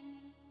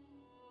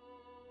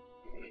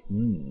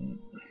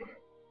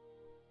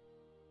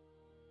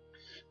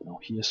 Now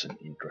here's an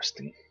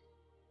interesting.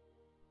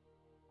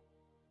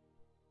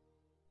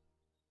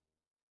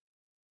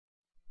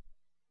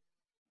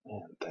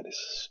 Man, that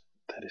is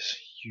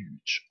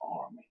huge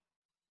army.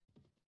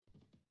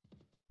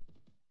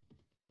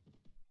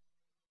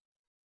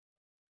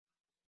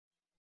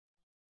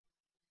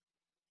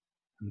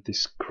 And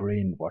this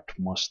crane what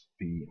must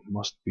be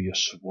a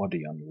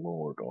Swadian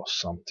lord or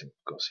something,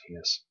 because he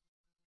has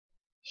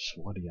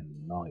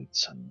Swadian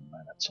knights and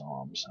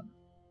men-at-arms and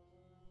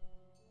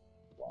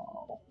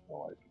wow,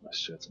 well I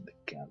certainly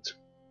can't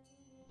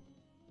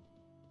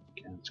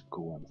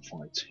go and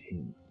fight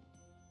him.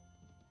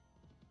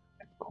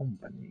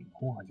 Accompanying?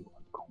 Who are you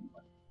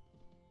accompanying?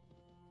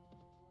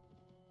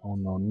 Oh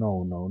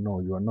no,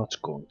 you are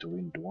not going to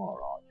Indwar,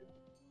 are you?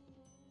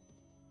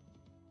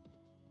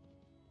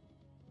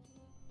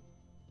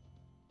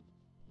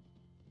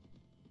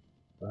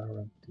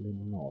 Apparently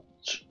not.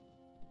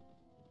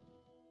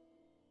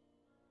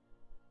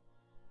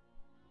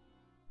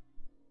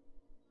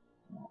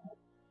 Oh,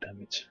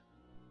 damn it.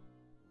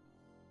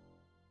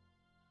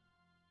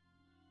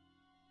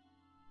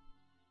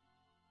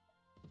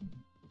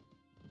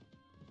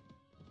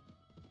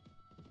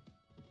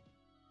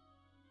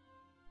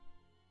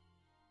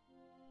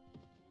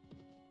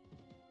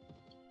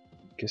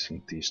 I'm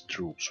guessing these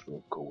troops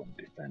will go and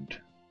defend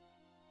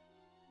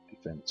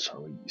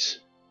Saris.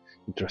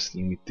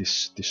 Interestingly,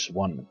 this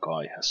one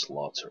guy has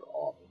larger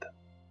army than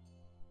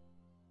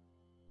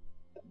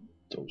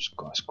those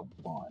guys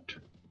combined.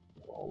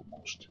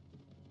 Almost.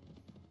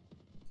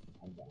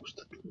 Almost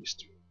at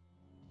least.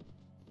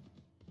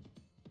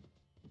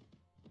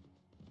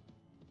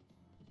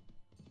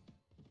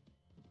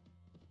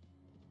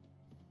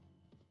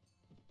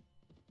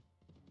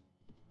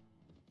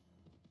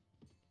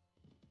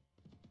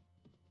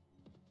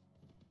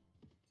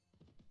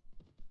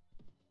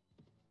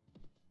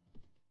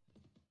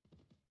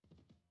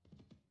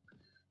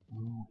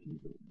 Oh, he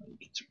will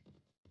make it.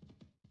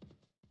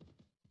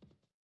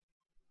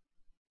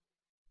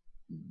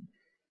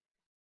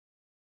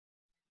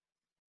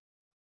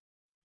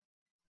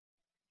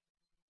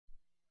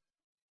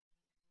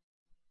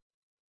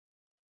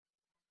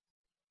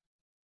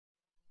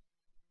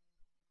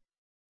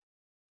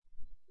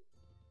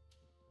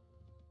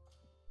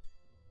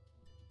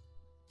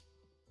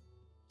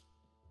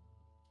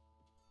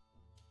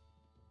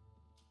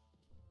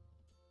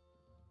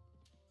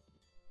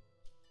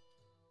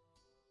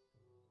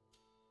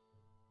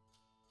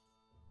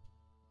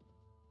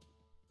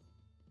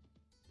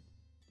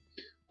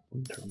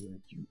 Wonder where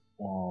you...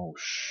 Oh,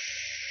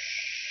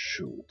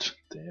 shoot.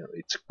 There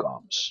it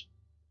comes.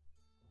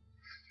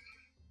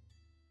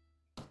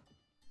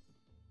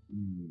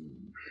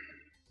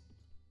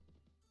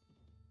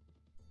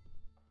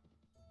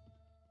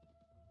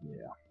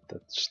 Yeah,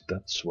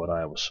 that's what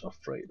I was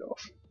afraid of.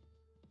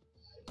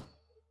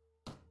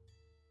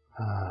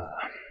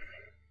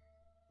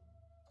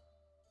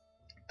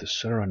 The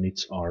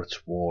Serenids are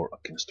at war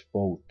against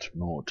both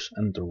Nords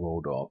and the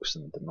Rhodoks,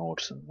 and the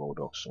Nords and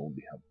Rhodoks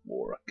only have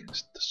war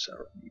against the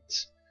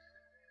Serenids.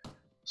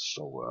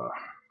 So,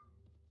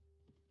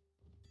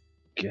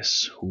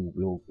 guess who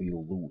will be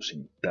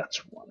losing that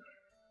one?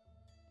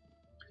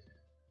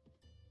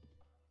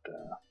 I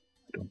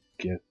don't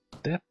get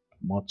that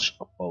much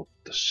about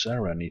the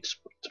Serenids,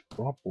 but the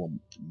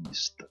problem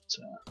is that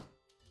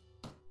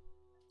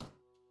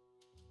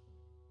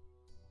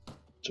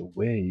the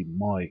way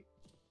my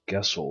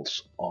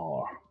castles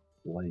are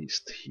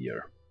placed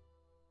here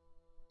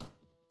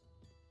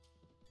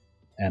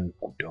and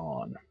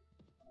Khudan,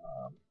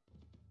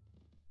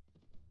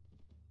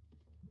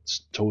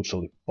 it's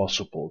totally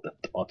possible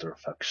that the other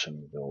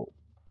faction will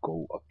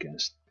go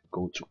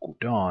to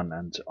Khudan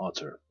and the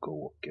other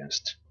go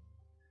against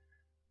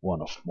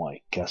one of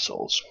my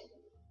castles.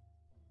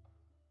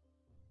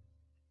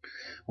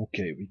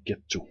 Okay, we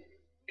get to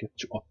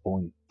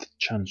appoint the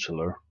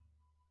Chancellor.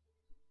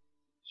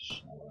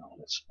 So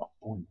let's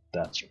appoint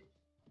that.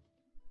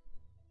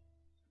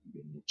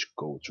 We need to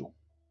go to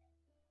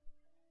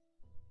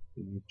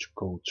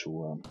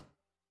Khudan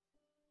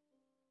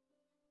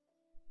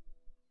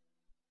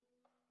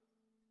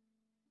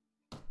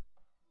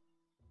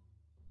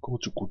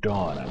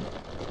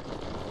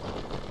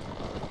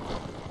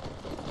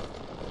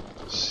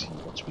and see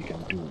what we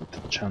can do with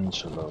the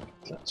Chancellor.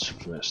 Let's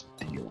first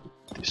deal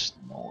with this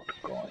Nord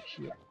guy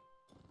here.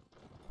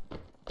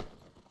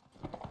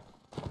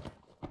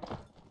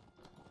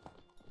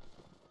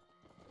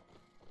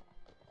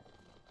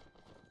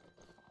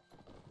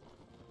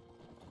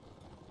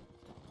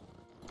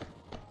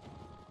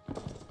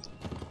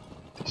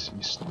 This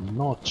is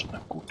not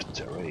a good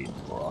terrain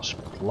for us,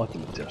 but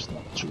luckily there's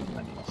not too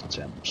many of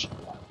them, so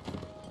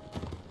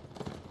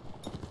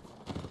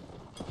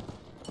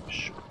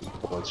should be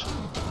quite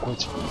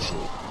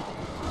easy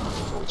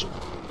to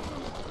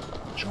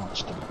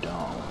charge them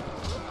down.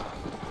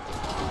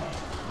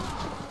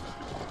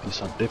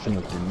 These are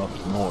definitely not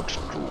Nord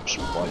troops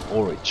by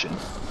origin.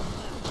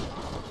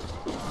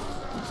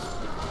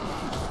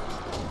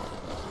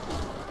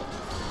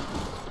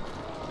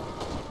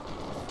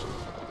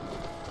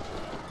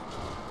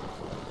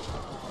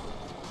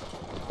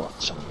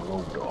 Some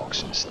road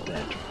dogs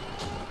instead.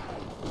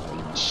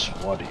 Even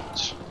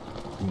Swadians.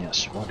 Yeah,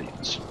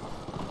 Swadians.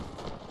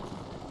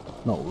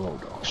 No,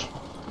 road dogs.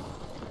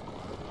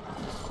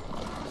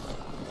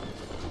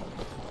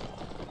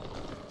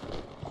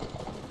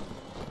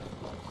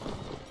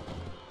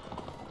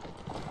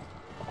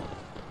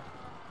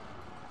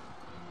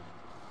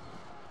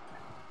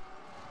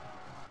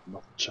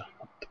 Not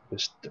the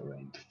best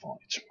terrain to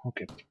fight.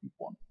 Okay, we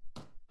won.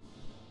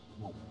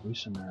 No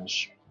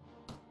prisoners.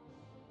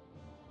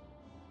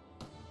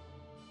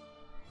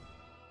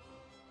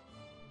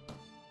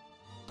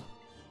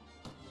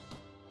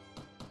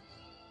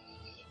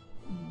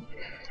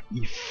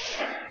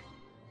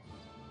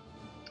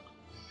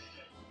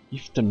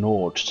 If the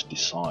Nords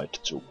decide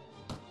to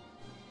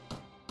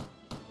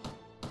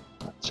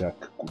attack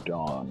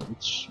Khudan,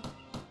 which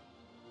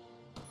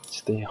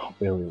they are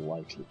very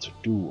likely to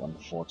do,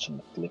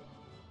 unfortunately,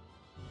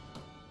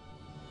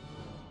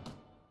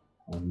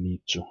 I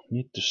need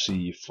to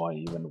see if I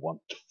even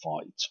want to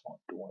fight, or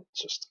do I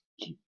just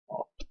give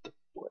up the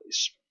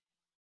place.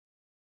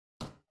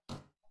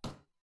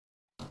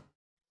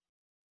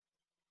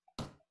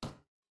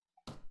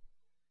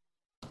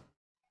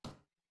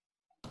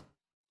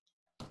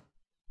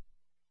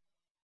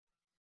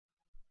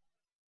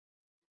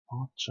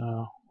 But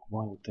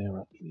while there,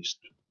 at least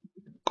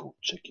we can go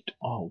check it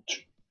out.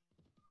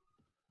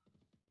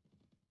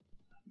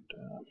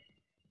 And,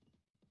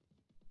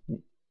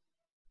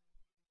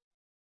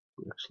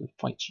 could actually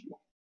fight you.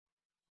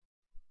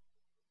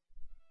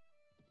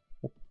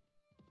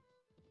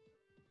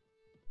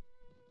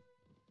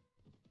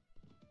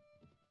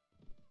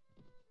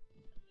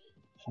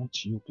 Fight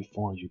you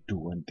before you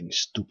do anything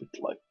stupid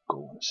like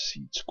go and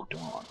siege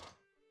Khudan.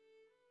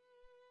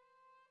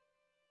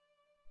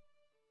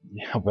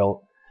 Yeah,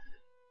 well,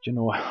 you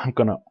know, I'm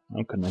gonna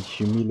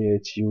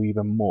humiliate you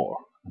even more,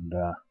 and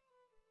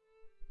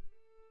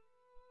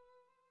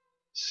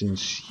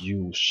since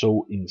you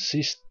so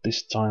insist,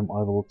 this time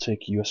I will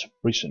take you as a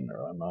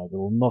prisoner, and I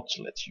will not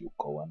let you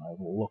go, and I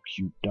will lock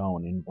you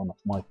down in one of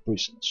my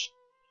prisons.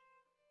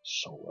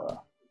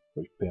 So,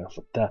 prepare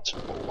for that,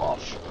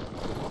 Olaf.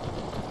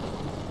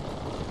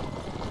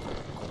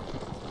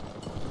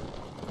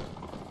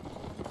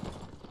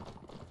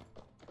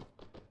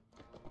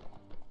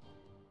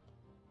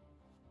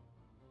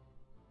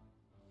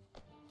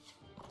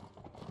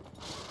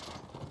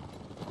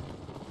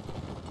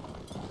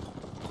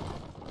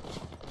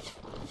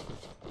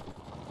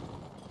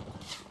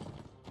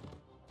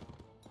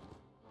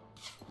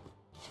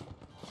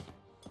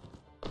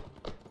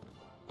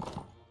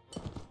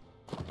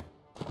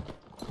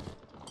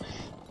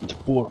 The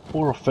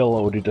poor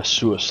fellow did a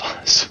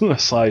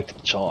suicide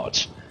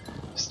charge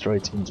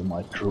straight into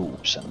my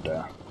troops, and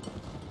I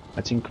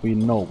think we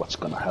know what's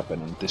gonna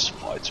happen in this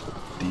fight with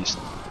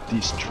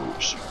these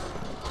troops.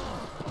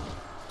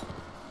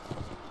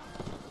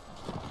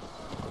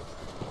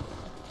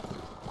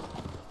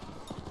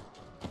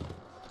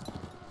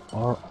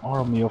 Our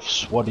army of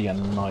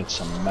Swadian knights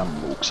and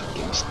Mamluks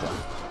against a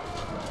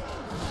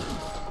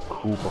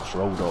group of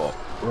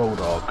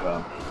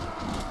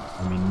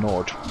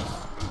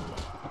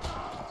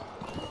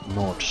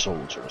Nord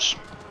soldiers.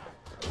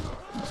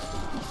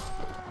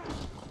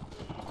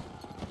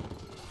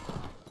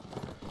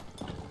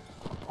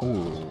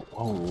 Oh,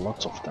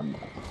 lots of them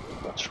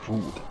got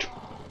routed.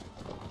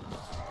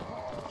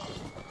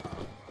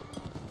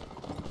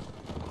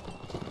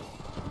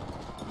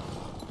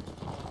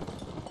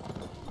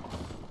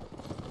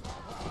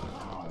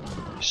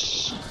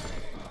 Nice.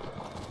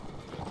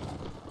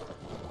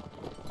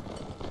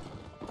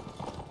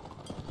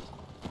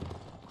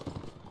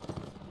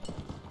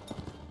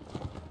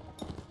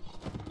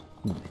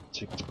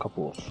 Take a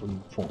couple of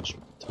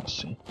reinforcements, I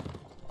see.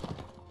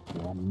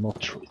 You are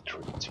not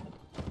retreating.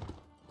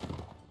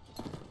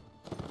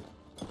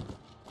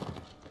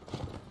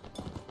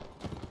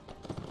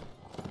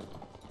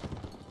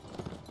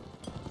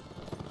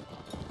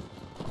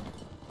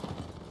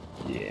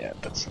 Yeah,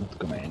 that's not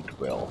gonna end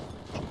well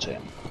for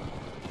them.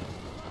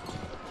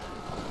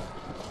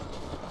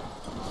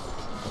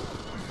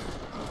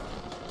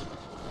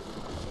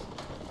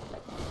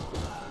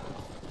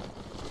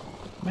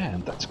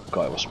 Man, that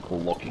guy was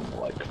blocking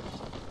like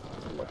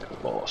a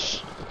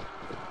boss.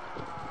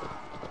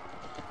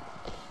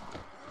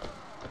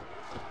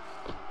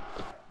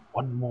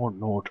 One more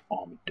Nord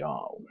army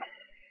down.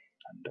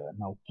 And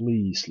now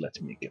please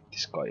let me get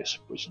this guy as a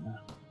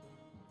prisoner.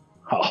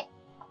 Ha!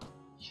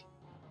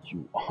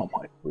 You are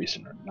my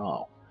prisoner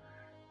now.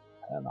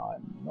 And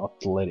I'm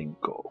not letting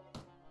go.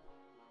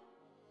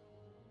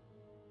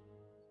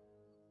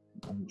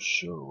 Oh,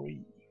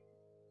 sorry.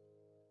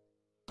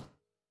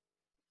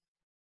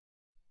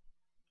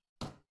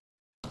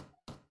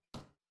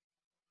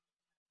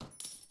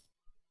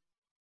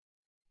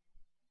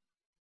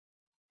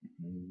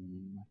 I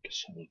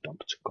guess I will dump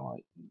the guy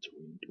into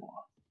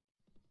Indua.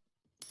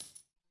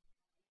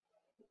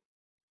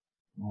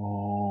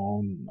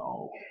 Oh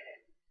no.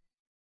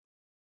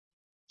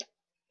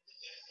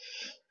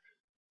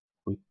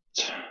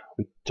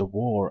 With the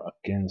war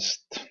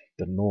against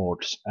the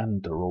Nords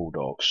and the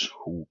Rodogs,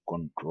 who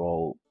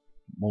control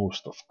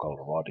most of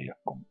Calradia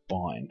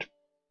combined,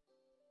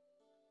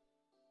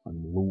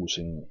 I'm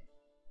losing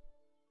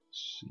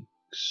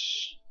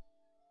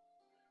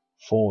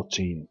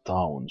 14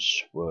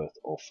 towns worth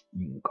of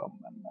income,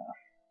 and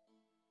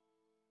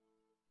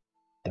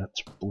that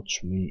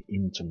puts me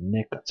into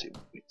negative,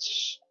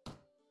 which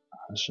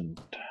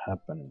hasn't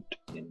happened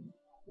in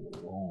a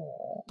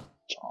long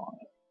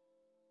time.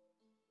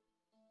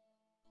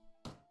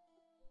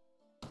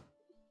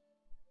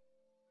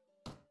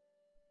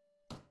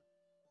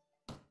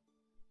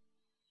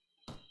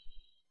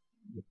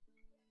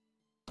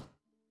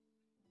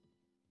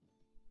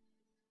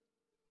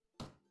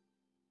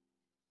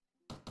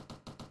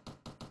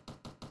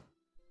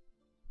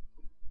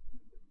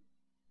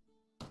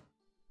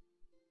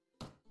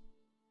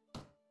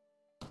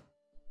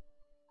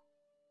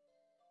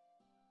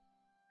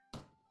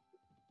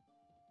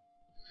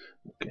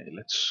 Okay,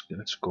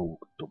 let's go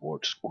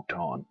towards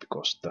Khudan,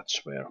 because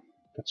that's where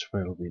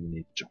we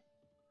need to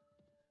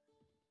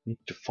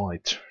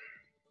fight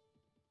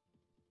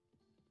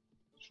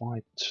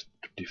to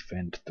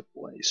defend the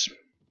place.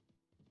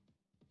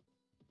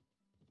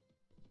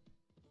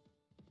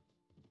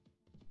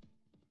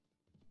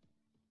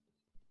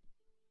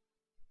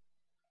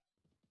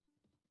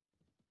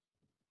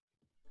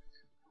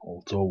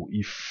 Although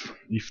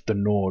if the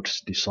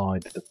Nords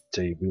decide that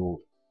they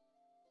will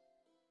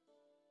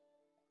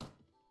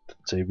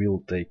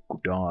take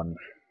Khudan,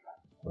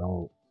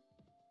 well,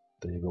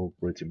 they will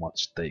pretty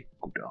much take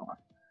Khudan.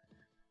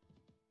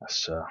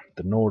 As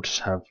the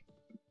Nords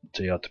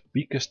they are the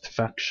biggest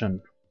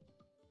faction,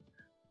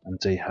 and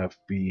they have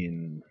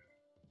been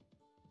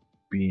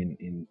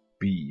in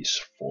peace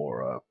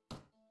for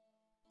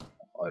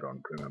I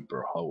don't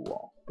remember how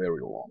long,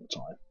 very long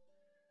time.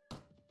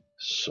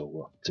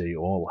 So they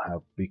all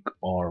have big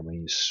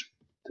armies.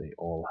 They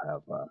all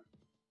have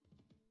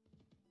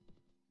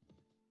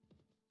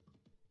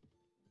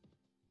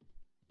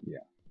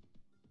yeah.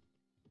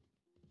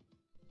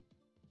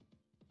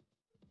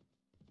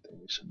 There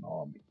is an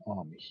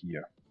army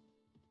here.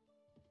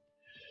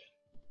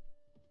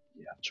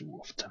 Yeah, 2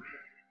 of them.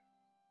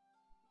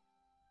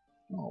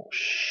 Oh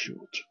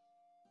shoot.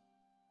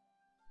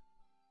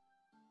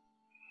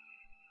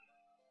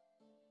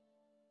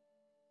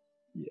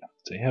 Yeah,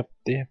 they have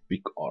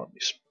big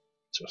armies,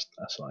 just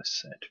as I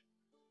said.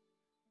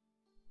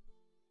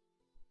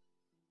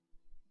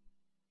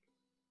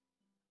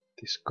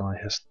 This guy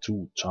has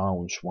 2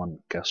 towns, 1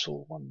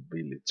 castle, 1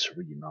 village,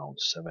 renowned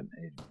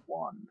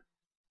 781.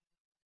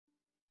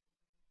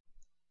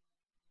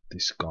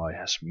 This guy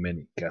has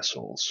many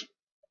castles.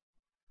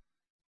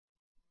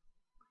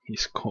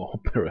 He's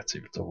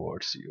cooperative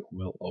towards you.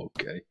 Well,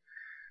 okay.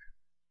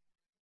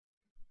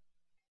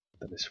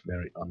 That is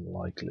very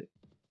unlikely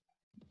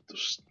to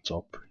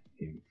stop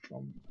him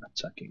from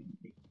attacking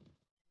me.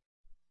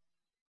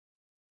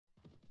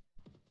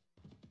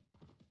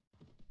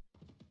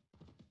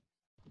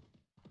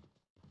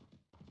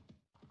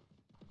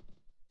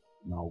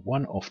 Now,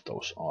 one of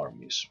those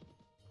armies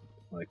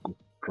I could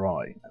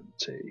try and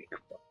take,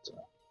 but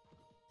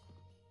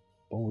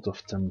both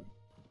of them,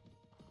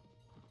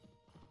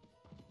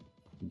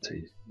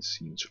 they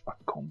seem to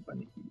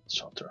accompany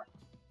each other.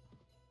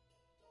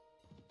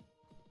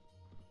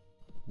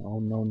 Oh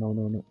no, no,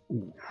 no, no.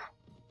 Oof.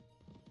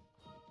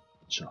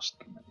 Just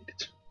made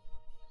it.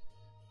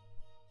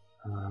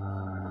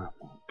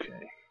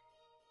 Okay.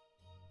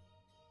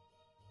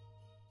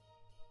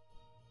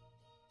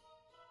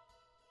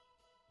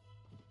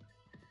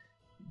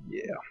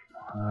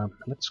 Yeah.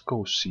 Let's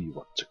go see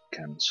what the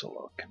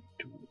Chancellor can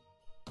do.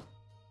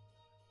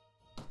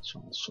 Let's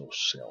also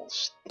sell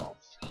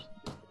stuff here.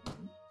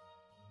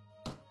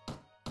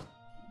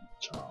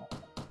 Ciao.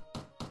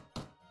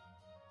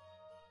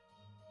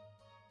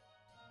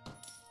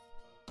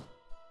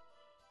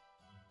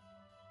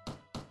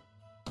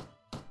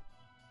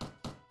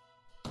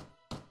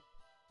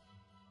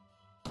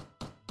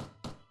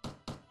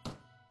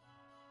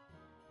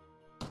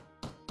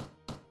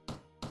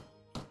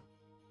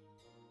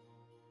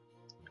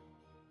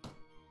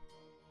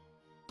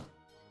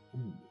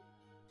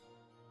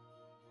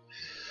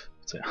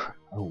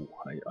 Oh,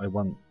 I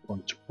want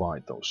to buy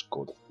those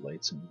coat of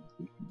blades and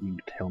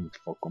winged helmet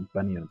for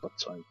companion, but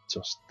I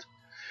just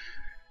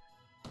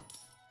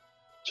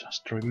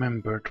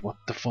remembered what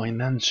the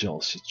financial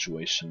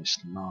situation is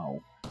now.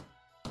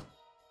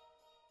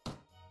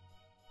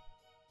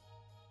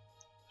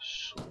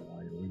 So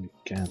I really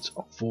can't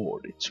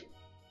afford it.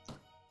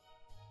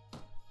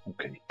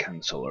 Okay,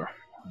 Chancellor.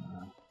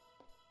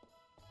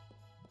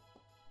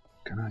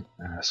 Can I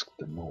ask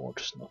the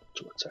Nords not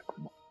to attack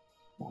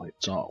my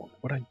town?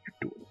 What are you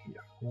doing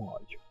here? Who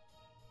are you?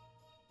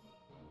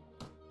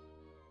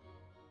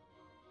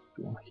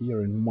 You are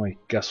here in my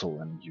castle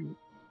and you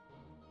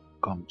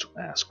come to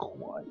ask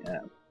who I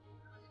am.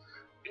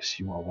 Guess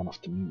you are one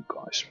of the new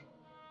guys.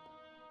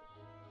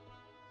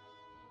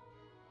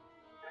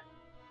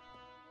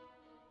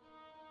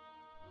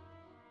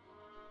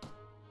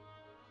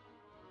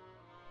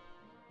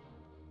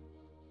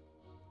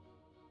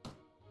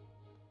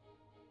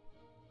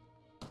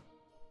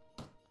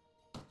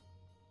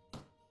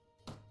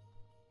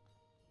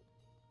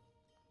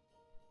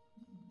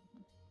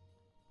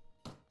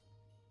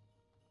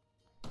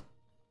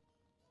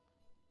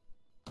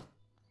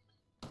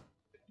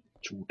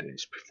 2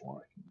 days before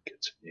I can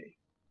get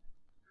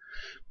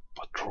a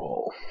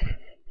patrol.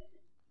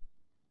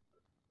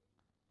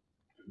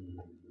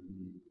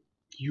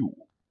 You,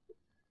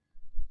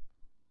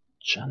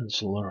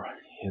 Chancellor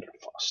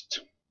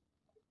Herfast.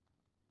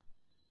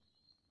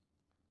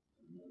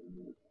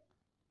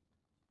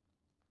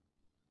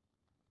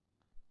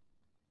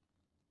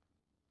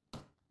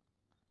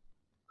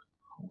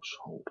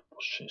 Household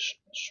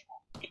possessions,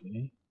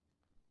 okay.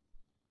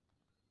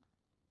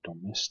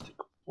 Domestic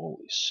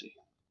policy.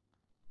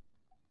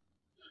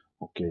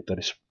 Okay, that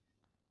is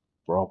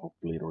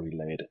probably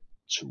related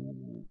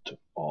to the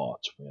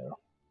part where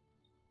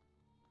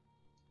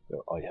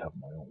I have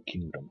my own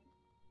kingdom.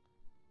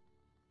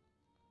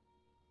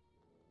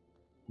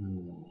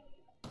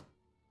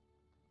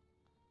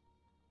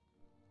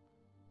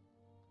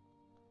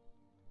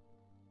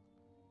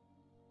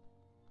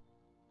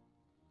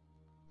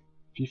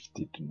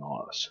 50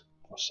 dinars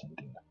for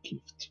sending a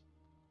gift.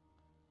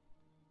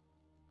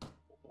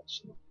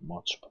 That's not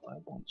much, but I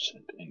won't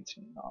send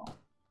anything now.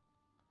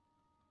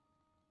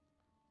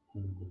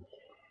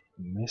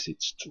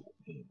 Message to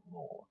a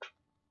lord.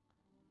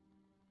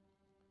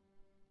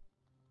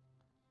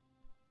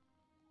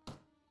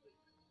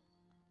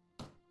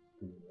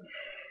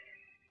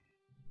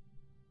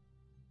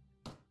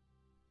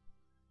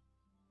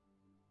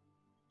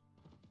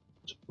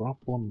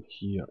 problem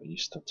here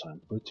is that I'm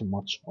pretty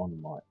much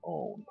on my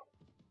own.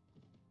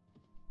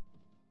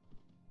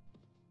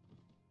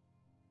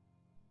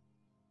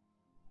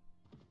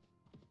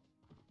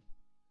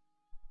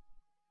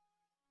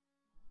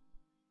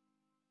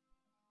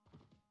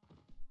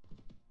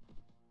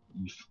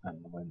 If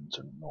and when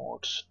the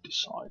Nords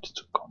decide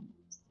to come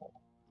for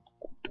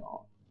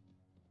Khudan.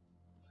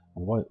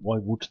 And why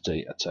would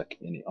they attack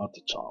any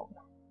other town?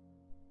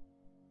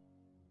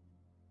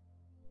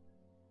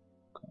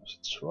 Because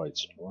it's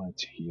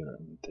right here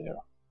and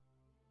there,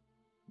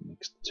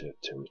 next to their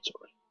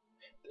territory.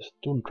 There's a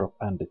Tundra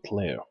Bandit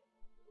lair,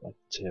 right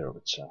there,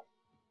 which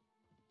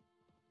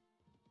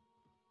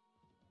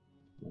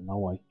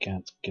now I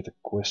can't get a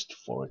quest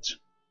for it.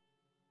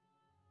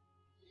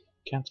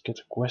 Can't get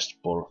a quest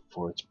for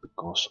it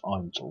because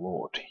I'm the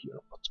Lord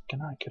here, but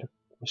can I get a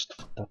quest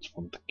for that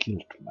from the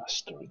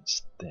Guildmaster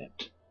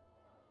instead?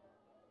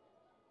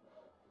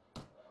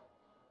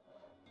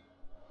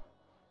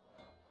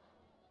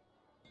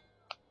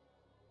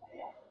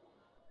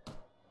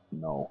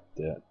 No,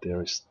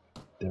 there is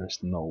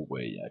no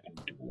way I can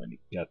do any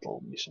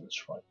cattle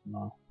missions right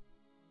now.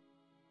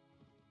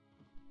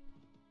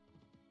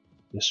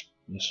 Yes,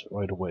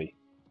 right away.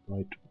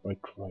 Right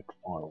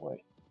far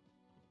away.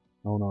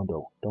 No,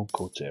 don't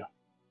go there.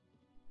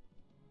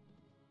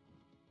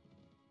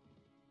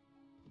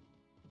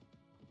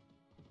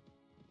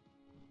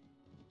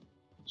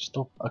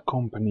 Stop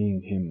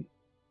accompanying him.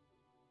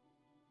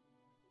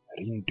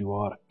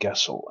 Rinduar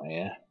Castle,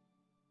 eh?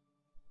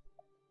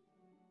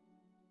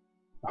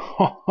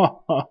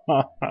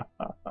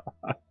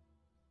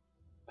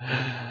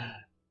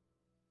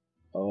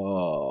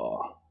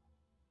 Oh,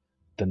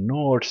 the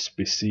Nords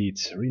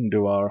besiege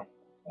Rinduar,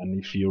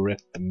 and if you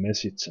read the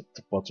message at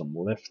the bottom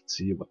left,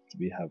 see what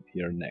we have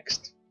here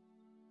next.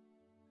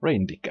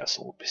 Reindeer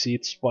Castle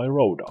besieged by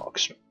road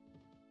dogs.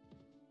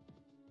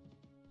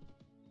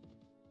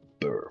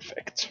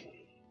 Perfect.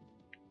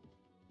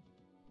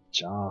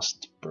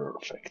 Just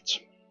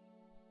perfect.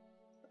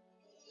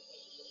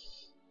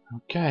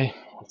 Okay,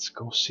 let's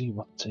go see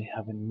what they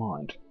have in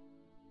mind.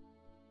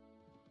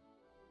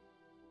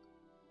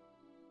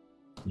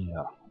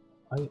 Yeah,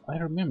 I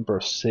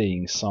remember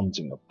saying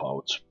something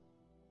about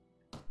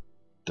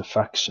the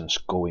factions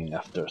going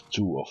after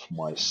two of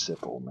my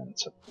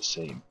settlements at the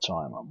same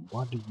time, and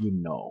what do you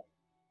know?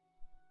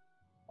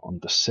 On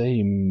the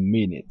same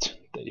minute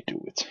they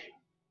do it.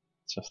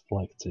 Just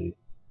like they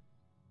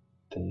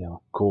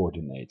are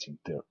coordinating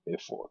their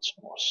efforts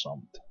or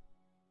something.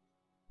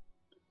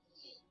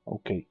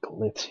 Okay,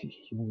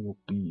 Letty, you will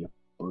be a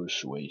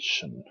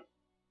persuasion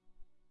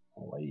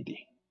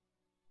lady.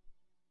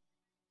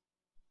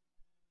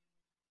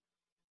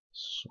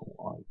 So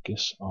I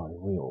guess I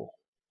will.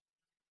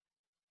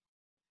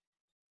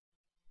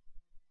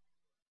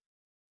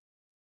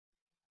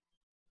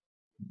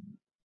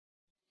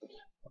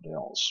 What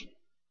else?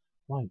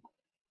 Right.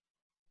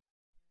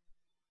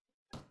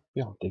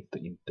 We'll take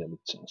the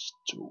intelligence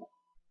to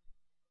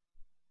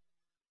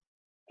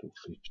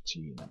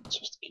 15 and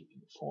just give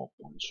him 4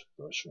 points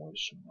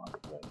persuasion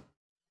right away.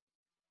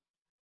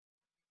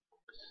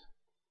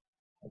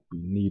 I'll be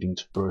needing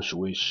the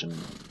persuasion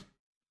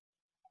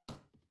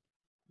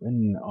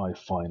when I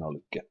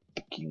finally get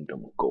the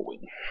kingdom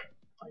going.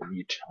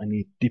 I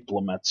need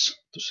diplomats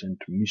to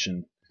send to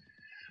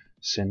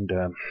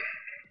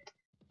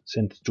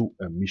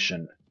a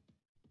mission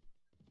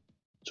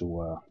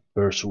to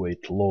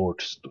persuade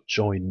lords to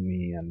join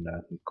me and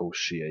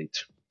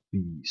negotiate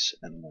peace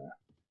and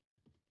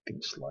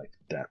things like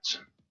that.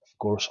 Of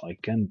course, I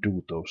can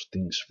do those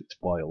things with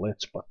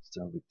Violet, but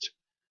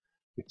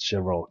with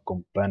several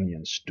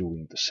companions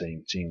doing the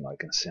same thing, I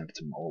can send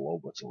them all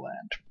over the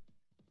land at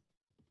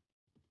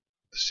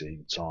the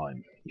same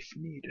time if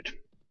needed.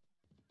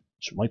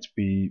 Which might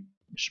be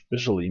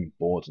especially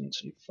important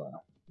if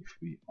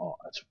we are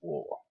at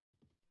war.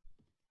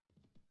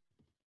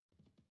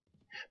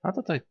 Now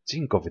that I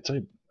think of it,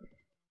 I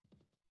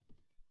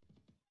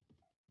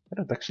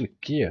don't actually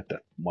care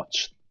that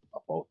much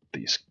about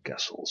these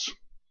castles.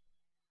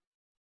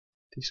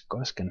 These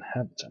guys can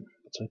have them,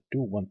 but I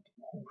do want...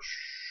 Oh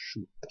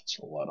shoot, that's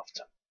a lot of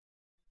them.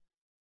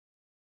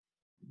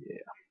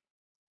 Yeah.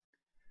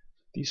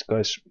 These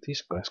guys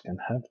can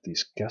have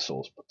these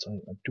castles, but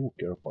I do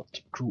care about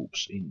the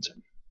troops in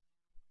them.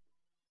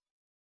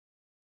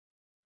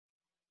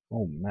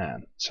 Oh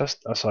man,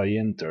 just as I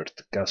entered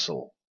the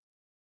castle,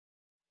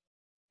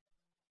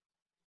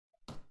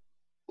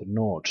 the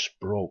Nords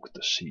broke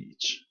the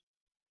siege.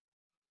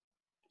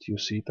 Do you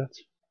see that?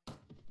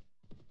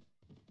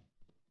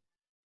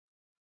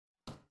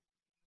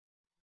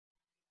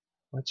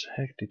 Why the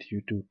heck did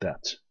you do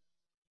that?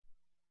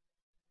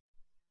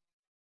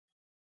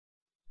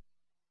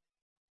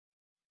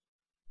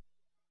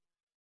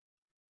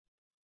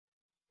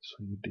 So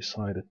you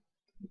decided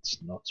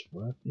it's not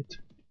worth it?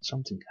 Did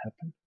something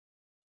happen?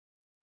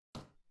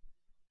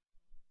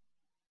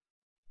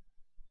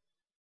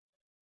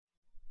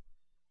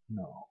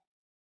 No.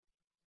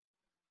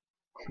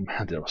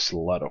 Man, there was a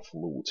lot of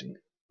looting.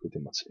 Pretty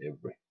much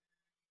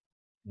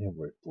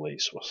Every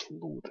place was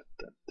looted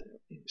that there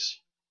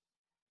is.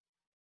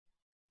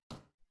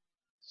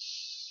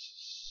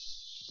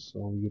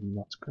 So you're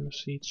not gonna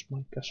siege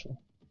my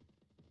castle?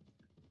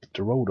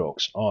 The road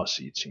dogs are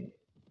sieging.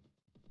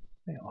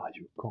 Where are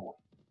you going?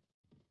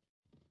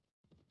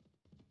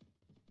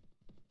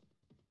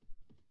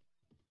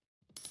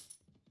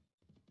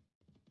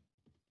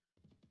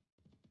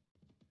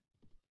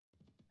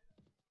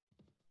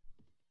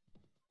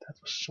 That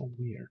was so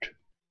weird.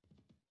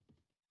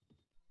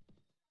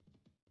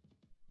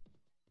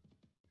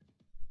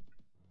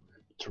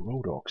 The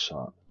road dogs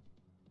are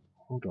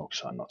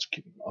not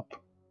giving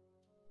up.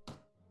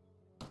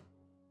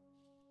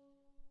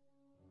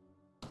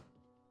 I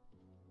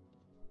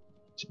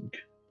think.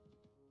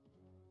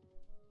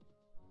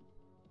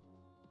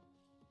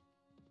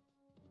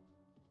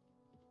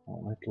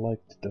 Oh, I'd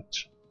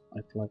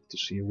like to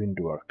see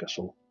Rinduar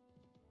Castle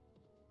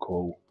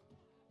go.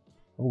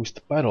 Oh, is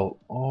the battle?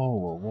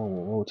 Oh,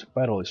 whoa, the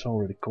battle is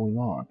already going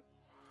on.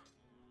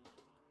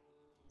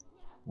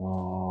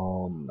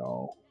 Oh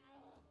no.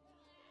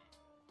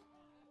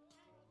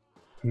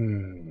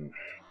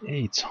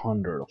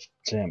 800 of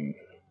them.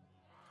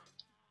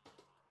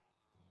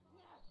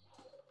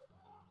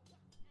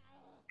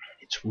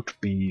 It would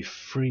be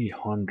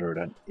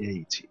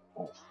 380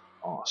 of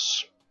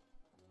us.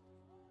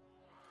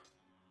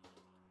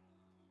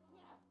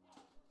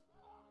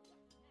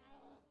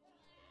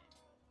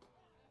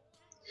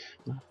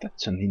 Now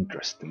that's an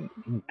interesting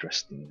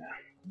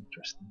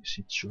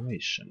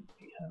situation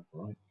we have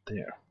right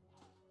there.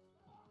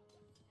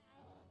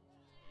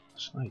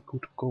 So I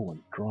could go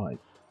and try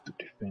to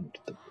defend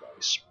the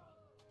place.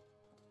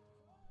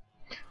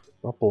 The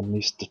problem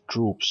is the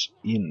troops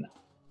in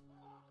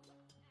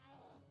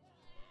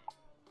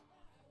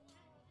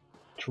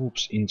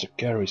the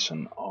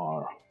garrison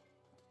are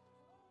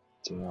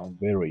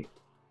very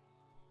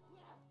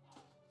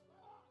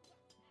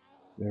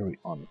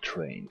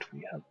untrained.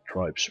 We have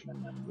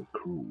tribesmen and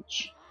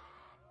recruits.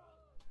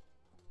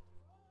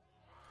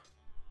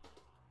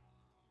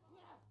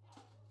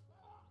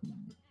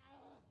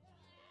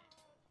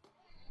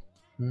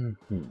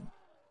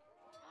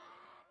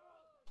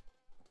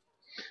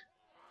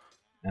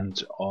 And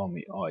the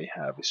army I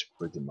have is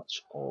pretty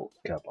much all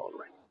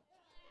cavalry.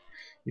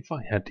 If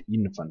I had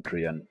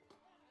infantry and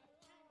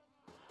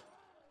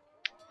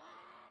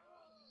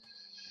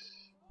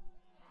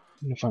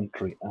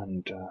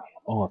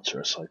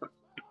archers, I could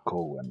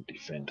go and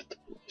defend the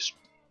place.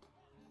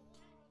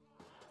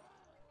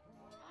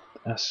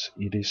 As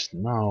it is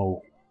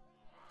now,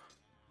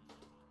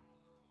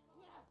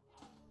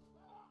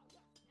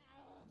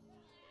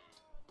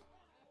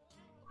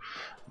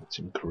 I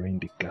think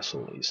Randy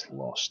Castle is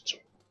lost.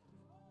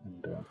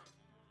 And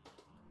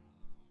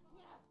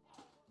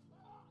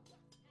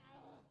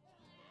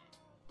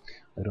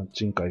I don't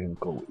think I can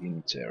go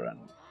in there and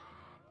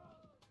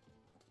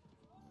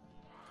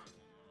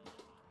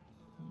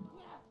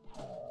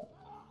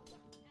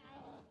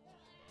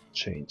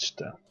change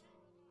the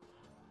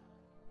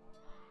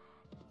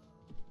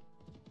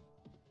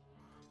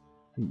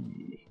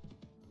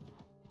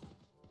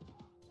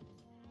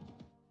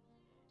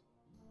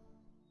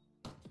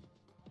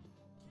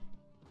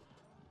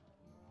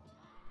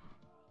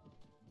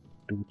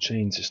do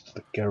changes to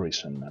the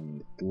garrison,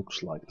 and it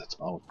looks like that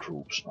our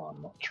troops are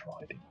not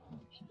riding in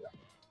here.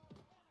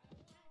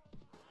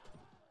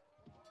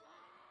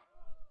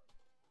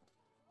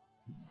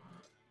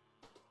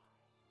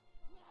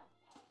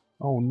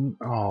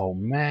 Oh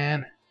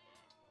man!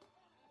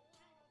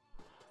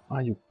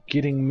 Are you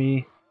kidding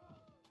me?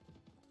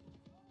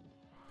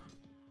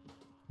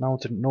 Now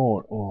the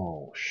north.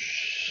 Oh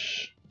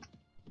shh.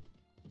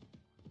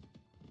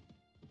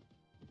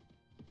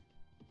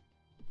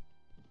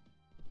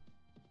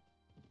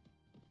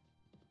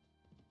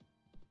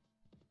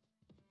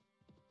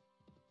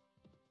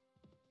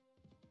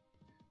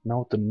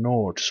 Now the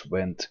Nords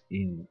went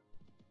in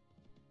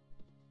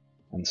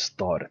and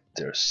started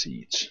their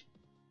siege.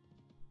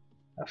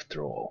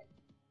 After all,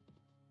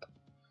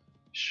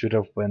 should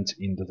have went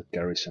into the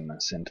garrison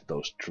and sent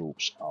those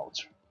troops out.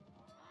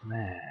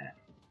 Man.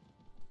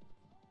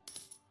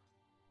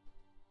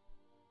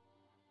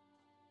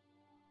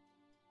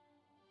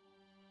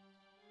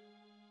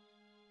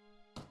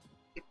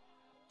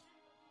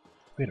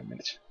 Wait a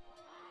minute.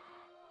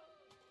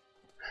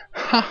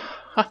 Ha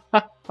ha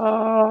ha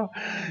ha!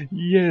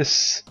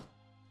 Yes!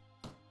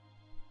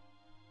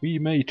 We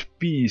made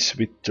peace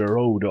with the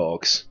road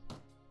dogs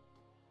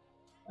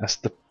as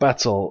the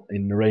battle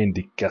in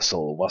Randy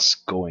Castle was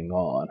going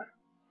on.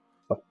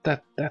 But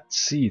that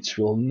siege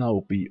will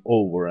now be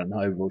over and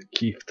I will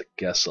keep the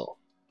castle.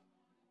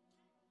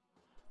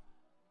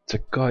 The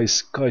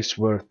guys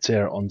were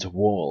there on the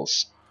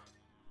walls,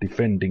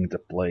 defending the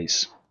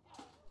place.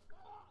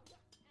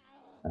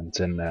 And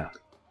then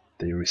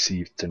they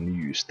received the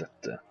news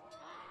that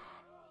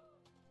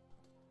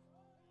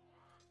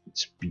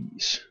it's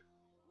peace.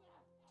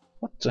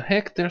 What the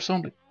heck? There's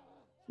only...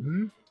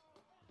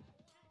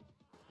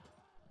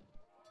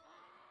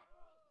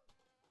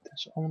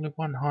 There's only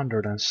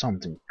 100 and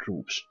something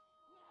troops.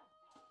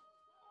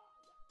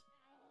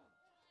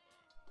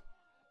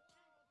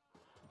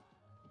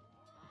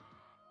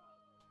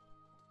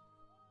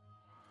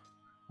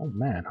 Oh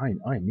man,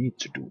 I need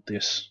to do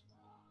this.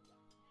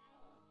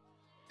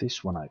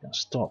 This one I can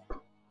stop.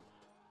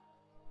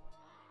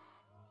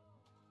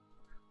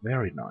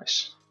 Very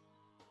nice.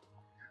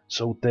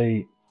 So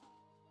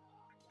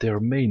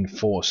their main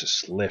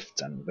forces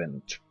left and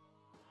went.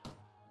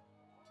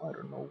 I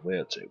don't know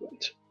where they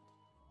went.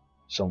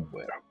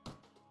 Somewhere.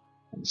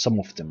 And some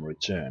of them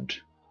returned.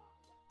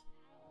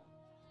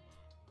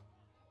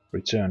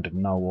 And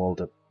now all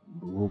the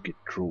rookie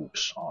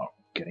troops are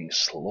getting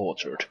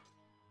slaughtered.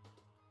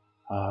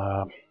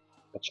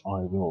 But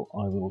I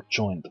will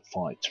join the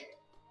fight.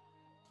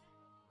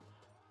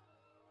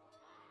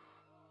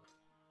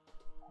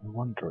 I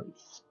wonder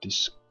if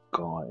this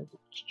guy would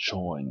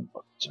join,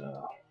 but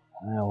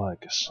well, I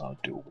guess I'll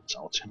do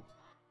without him.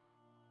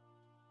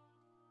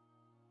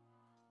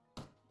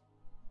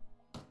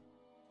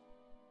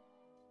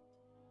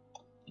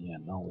 Yeah,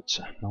 now it's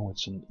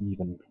an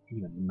even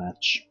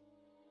match.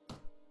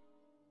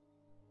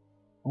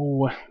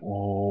 Oh, I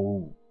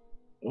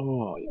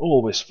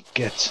always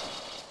forget.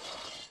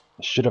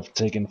 I should have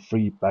taken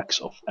 3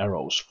 packs of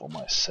arrows for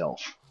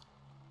myself,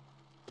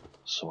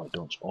 so I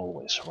don't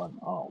always run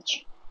out.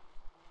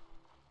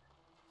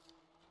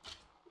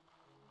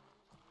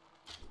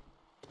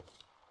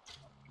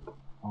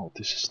 Oh,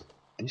 this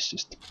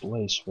is the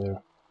place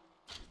where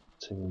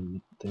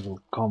they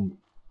will come.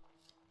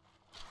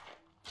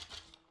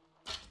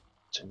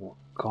 They will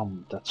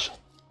come. That's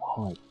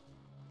high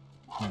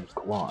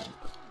climb.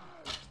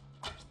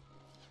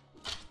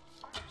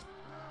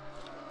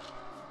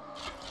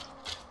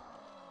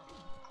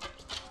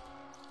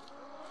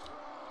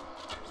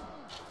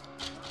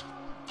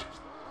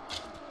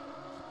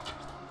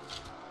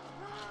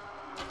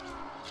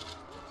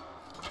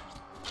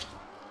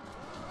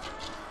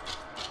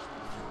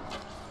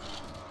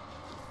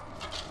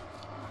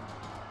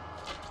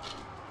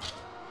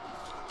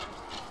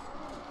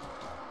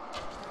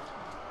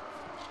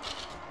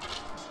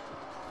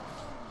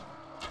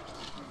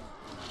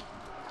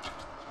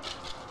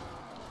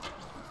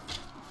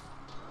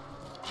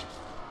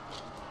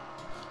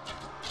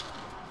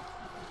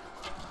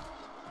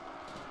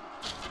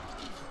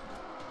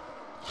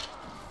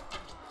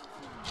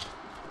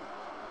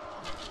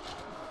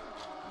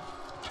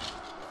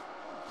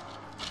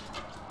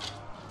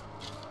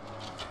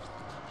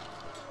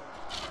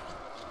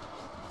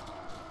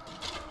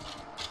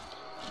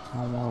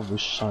 Oh, I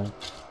wish I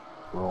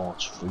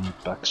brought 3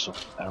 packs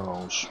of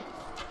arrows.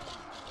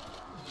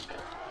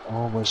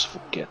 Always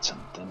forget,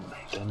 and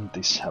then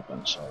this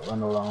happens. I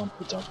run around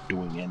without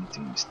doing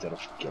anything instead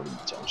of killing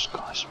those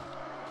guys.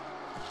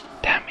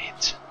 Damn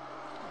it!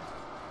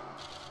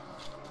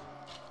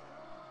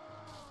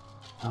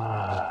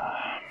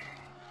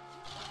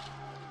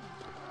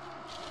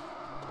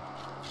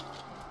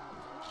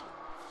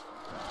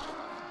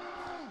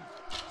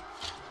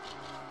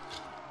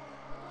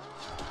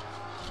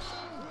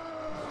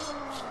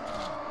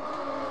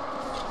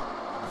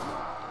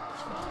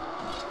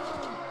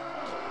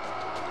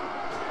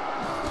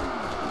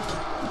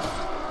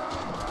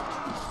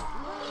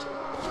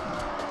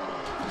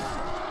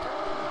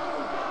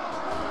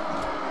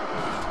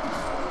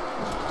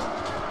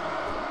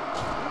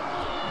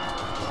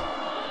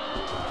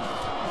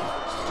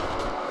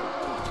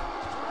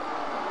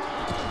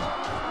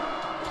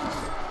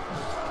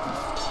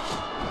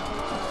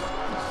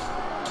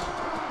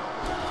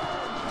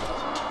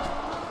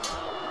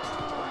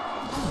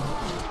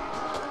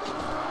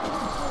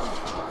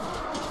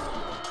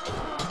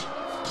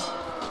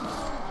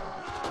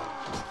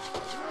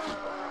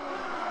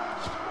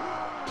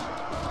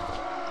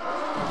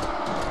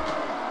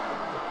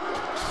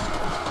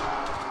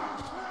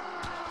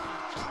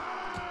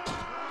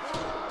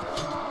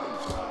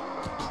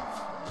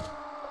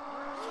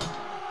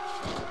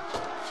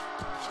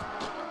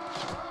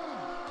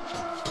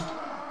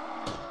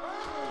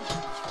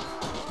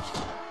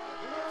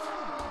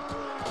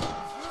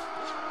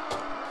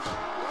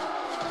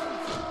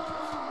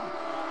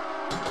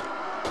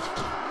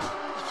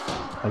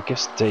 I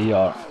guess they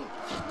have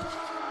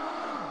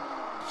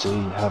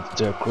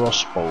their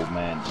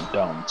crossbowmen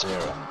down there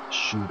and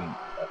shooting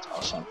at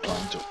us. I'm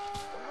trying to.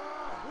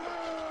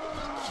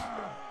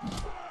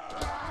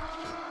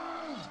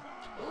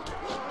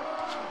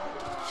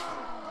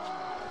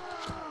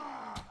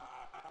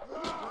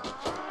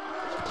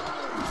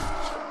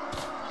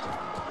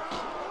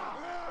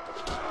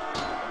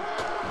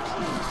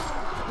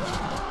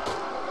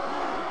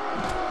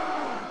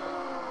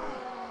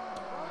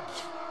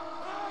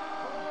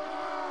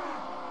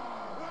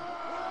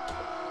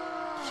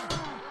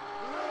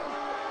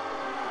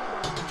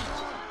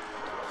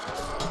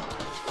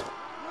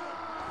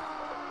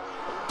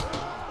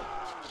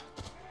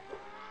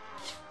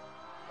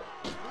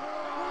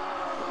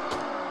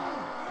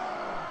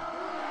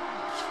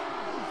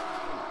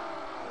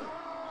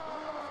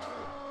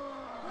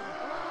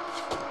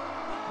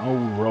 Oh,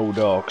 road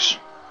dogs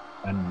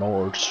and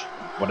Nords,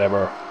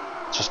 whatever,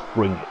 just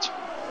bring it.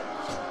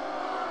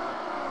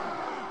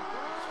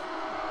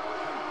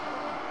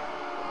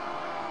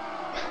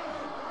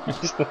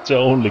 Is that the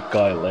only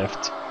guy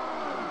left?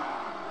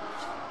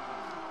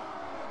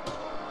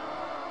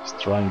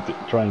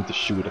 trying to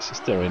shoot us. Is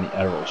there any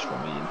arrows for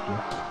me in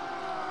here?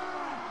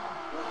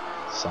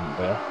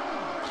 Somewhere.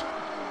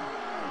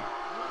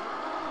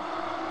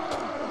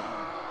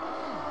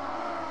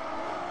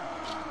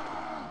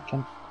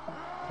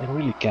 I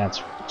really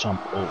can't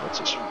jump over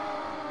this.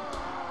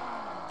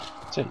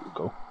 There you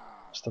go.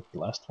 Is that the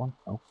last one?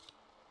 No.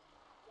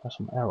 There's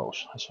some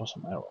arrows. I saw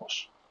some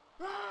arrows.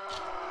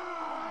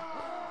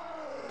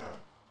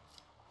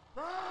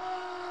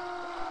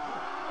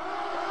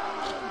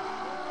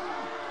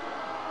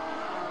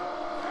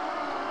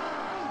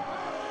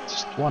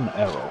 Just one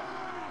arrow.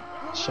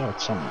 I saw it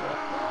somewhere.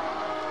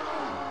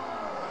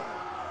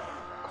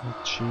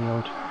 Cold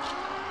shield.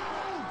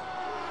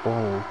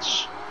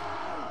 Bolts.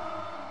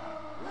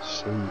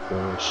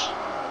 Sabers.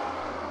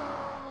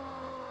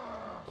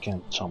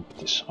 Can't jump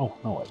this. Oh,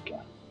 no I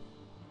can.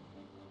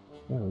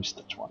 Where is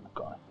that one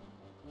guy?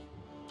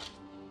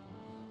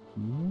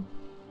 Hmm?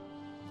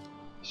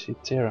 Is he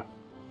there?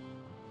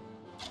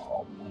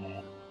 Oh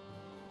man.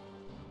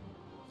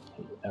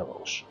 Hey,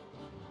 arrows.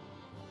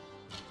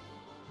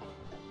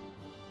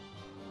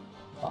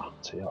 Ah,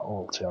 they are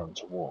all tearing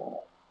the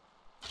wall.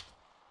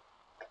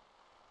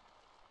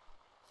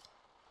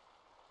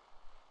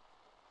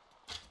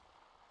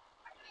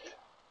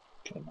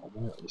 Okay, now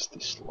where is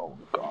this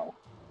lone guy?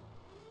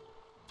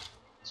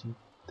 Isn't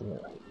there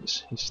he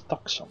is? He's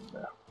stuck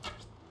somewhere.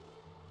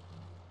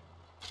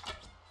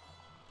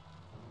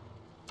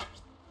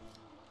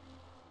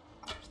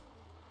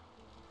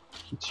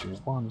 Hit you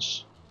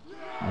once.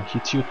 I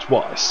hit you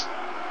twice.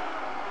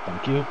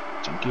 Thank you,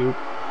 thank you,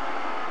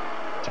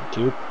 thank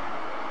you.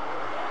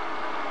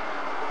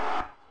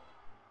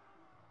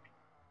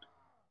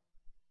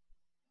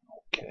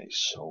 Okay,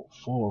 so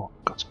 4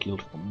 got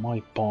killed from my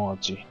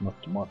party,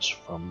 not much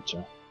from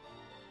the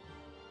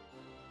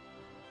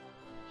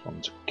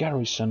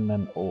garrison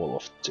and all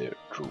of their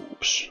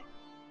troops.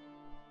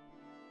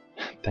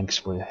 Thanks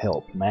for your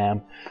help,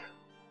 ma'am.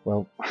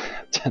 Well,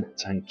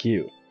 thank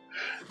you.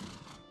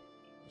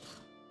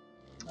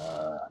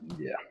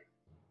 Yeah.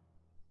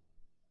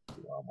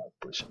 You are my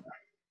prisoner.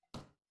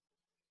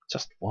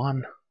 Just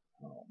one?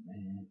 Oh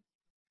man.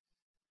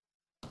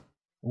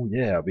 Oh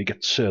yeah, we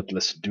get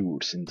shirtless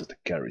dudes into the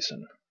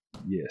garrison.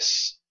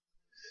 Yes.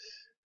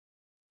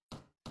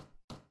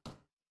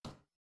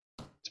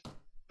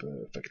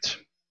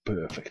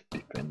 Perfect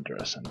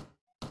defenders and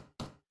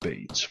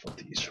baits for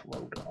these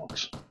road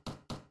dogs.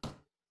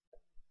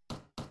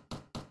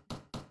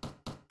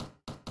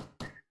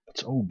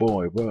 But oh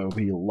boy, were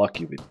we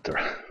lucky with the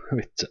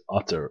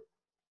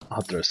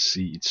other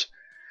siege.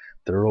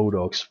 The road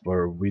dogs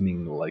were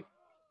winning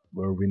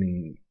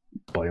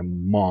by a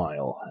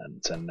mile,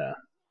 and then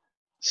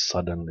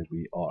suddenly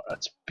we are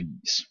at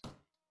peace.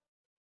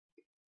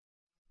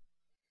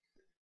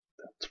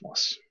 That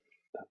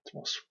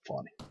was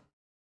funny.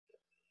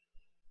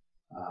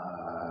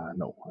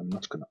 No, I'm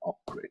not gonna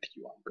upgrade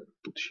you. I'm gonna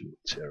put you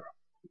there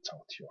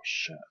without your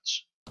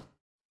shirts.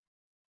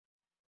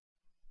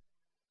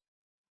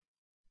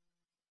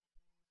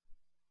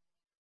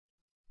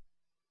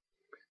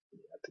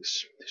 Yeah,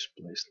 this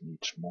place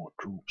needs more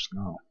troops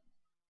now.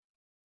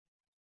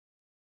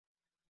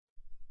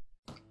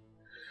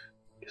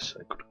 Guess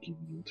I could give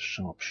you the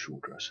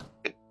sharpshooters and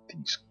get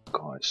these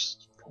guys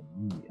for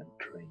me and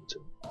train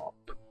them up.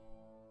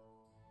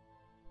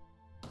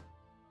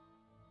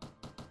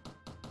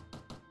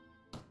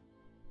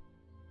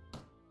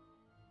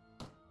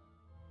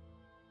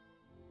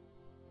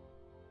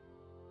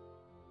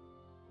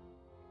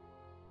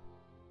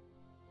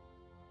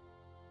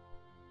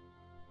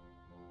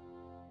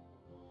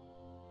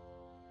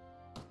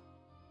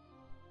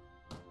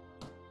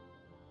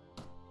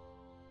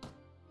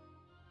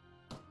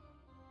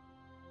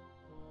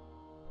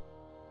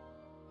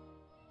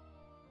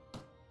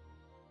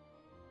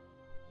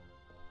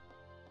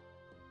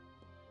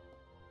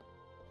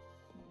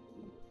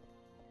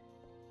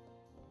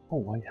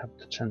 Oh, I have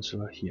the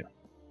Chancellor here.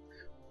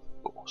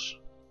 Of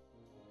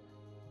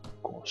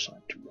course I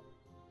do.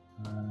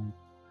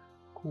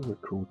 Cool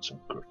recruits and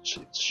good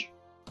seats.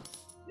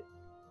 Yeah.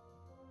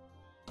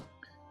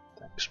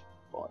 Thanks,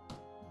 bye.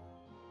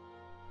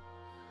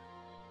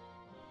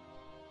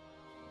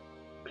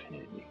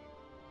 Okay.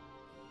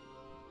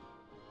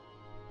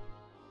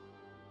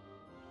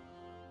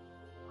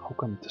 How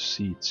come the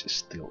seats is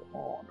still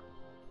on?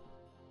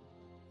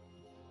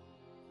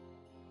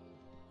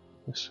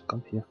 Yes,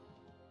 come here.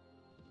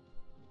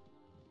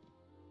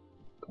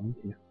 Come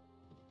here.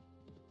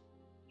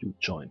 You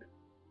join.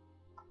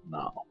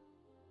 Now.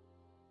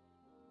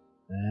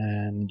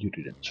 And you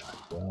didn't join.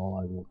 Well,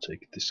 I will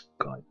take this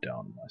guy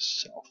down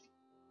myself.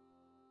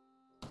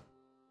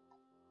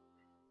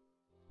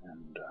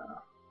 And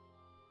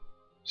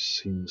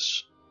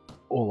since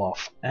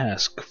Olaf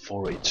asked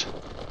for it,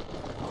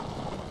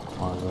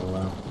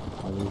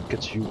 I will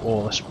get you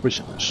all as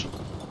prisoners.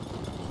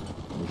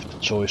 If the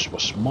choice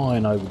was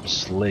mine, I would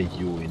slay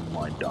you in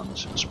my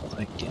dungeons, but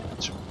I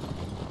can't.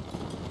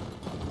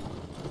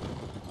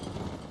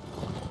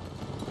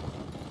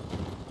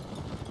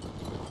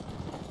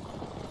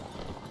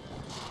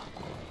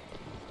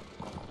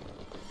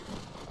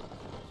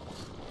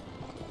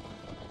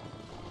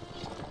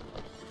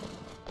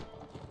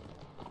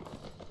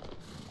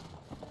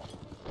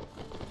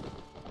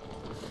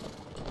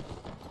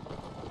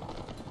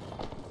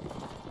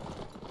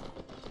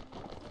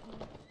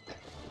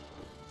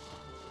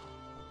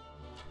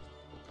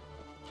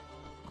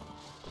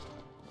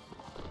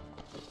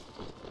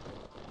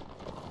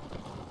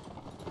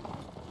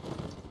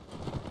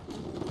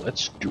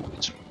 let's do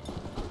it.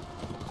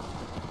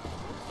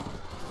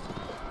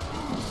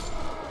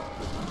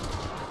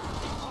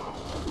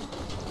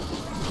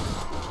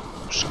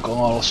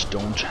 Skulls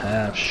don't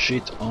have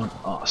shit on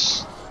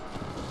us.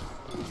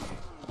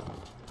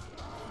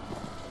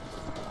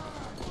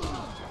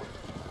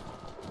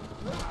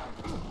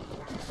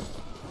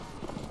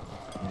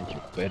 And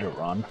you better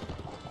run.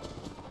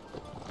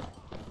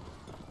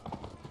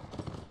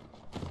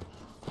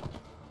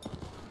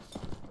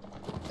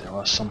 There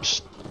are some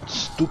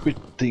stupid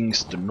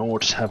things the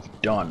Nords have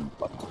done,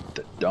 but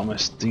the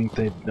dumbest thing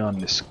they've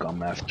done is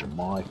come after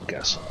my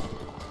castle.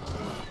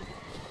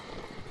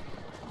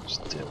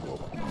 There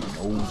will be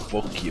no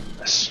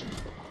forgiveness.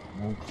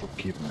 No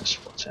forgiveness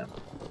for them.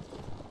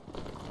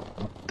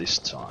 Not this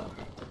time.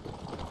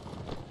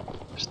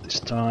 This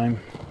time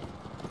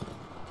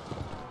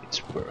it's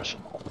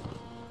personal.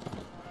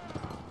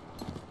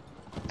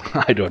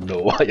 I don't know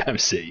why I'm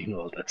saying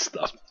all that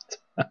stuff.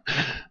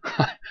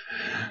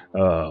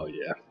 Oh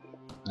yeah.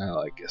 Well,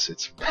 I guess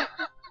it's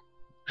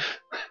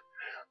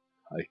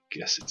I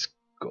guess it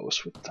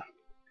goes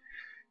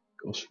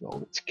well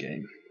with the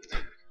game.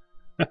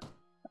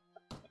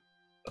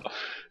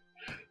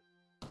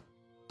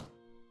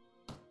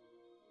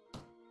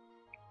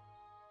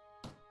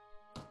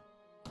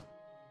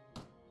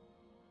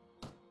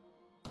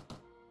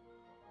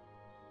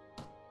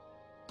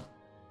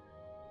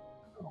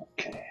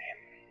 Okay.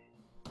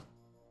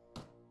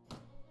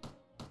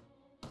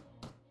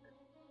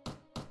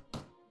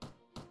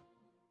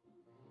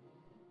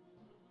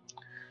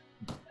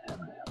 And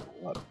I have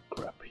a lot of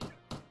crap here.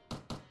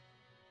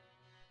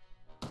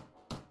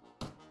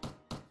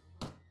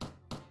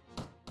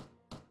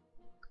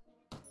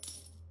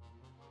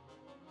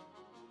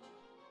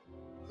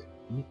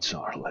 Needs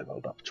are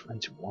leveled up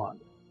 21.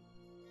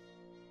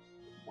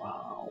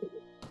 Wow.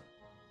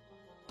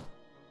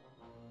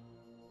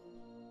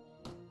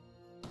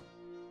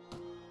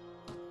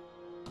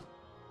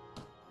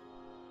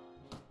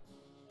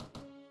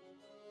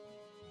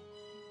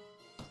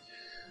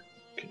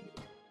 Okay.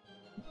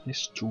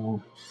 His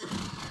tool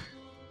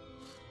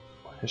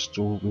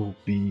will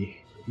be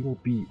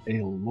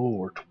a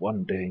lord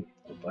one day,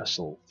 a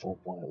vassal for a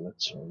while,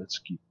 so let's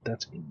keep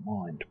that in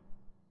mind.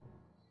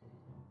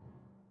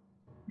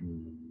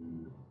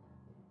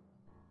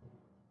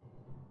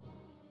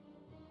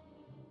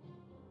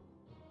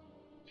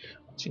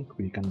 I think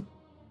we can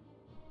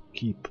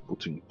keep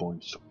putting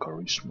points of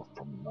charisma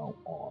from now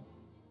on.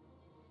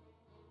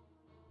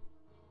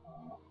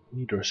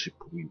 Leadership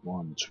we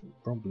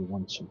probably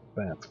want some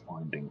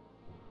pathfinding.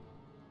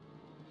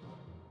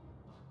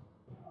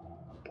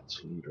 But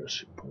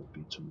leadership will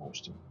be the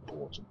most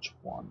important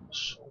one,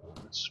 so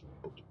let's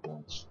put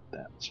points to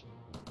that.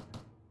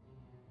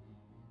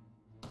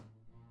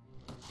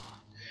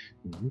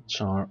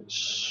 Nitzar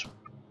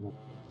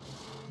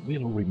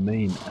will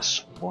remain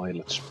as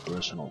Violet's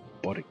personal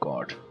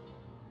bodyguard.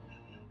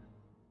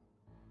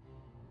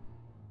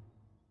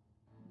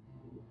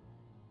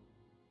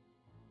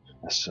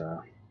 As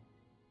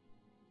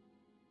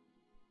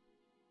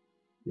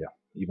yeah,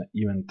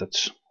 even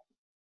that's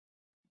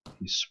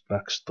his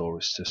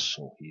backstory says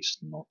so, he's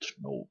not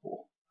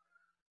noble,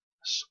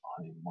 as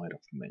I might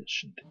have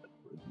mentioned in the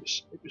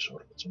previous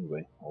episode, but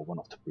anyway, or one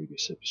of the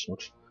previous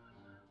episodes.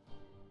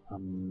 But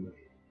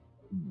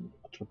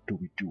what do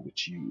we do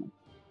with you?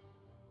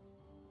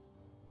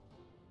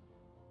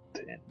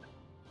 Then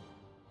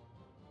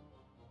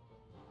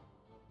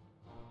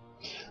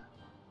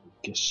I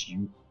guess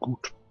you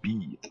could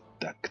be the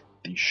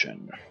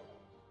tactician.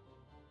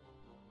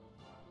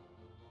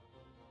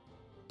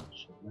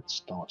 So let's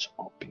start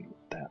upping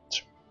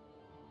that.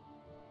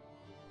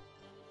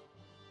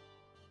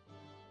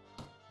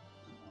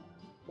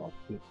 But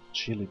with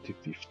agility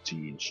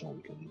 15, so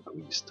we can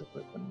increase the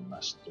weapon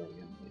mastery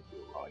and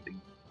maybe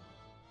riding.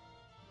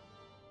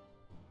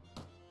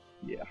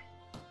 Yeah.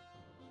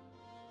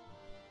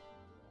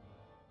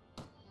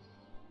 I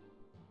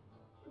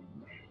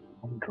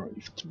wonder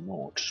if the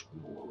Nords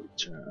will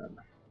return.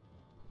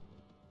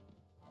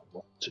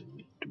 What do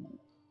we do?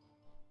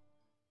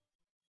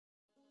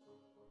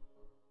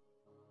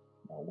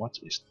 Now what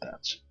is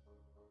that?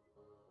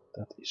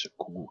 That is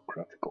a cool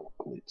graphical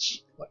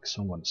glitch, like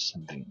someone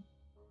sending.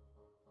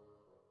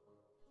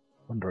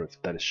 Wonder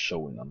if that is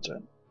showing on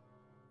the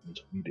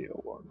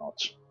video or not.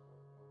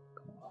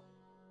 Come on.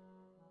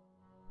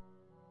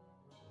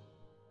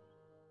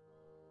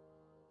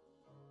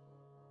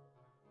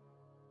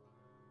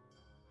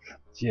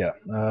 Yeah,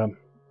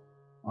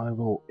 I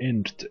will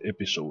end the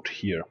episode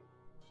here.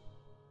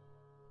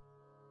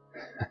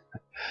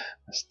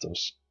 As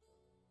those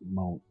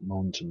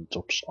mountain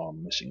tops are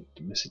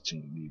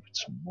messaging me with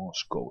some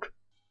Morse code.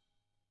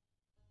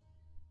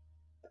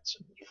 That's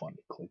a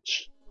funny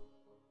glitch.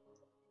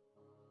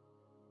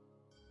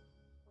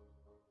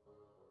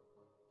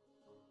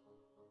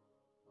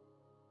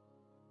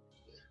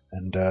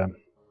 And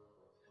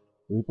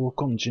we will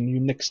continue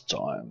next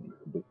time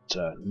with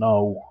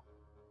now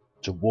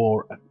the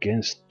war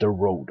against the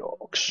road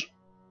dogs.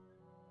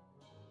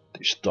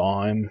 This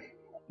time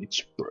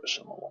it's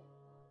personal.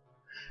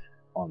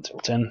 Until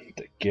then,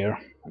 take care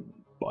and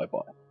bye bye.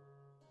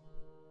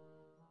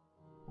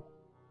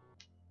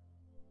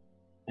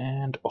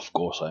 And of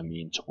course I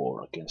mean to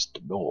war against the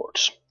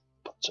Nords,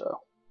 but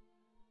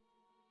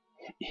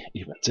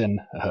even then,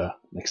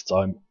 next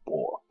time,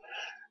 war.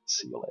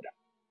 See you later.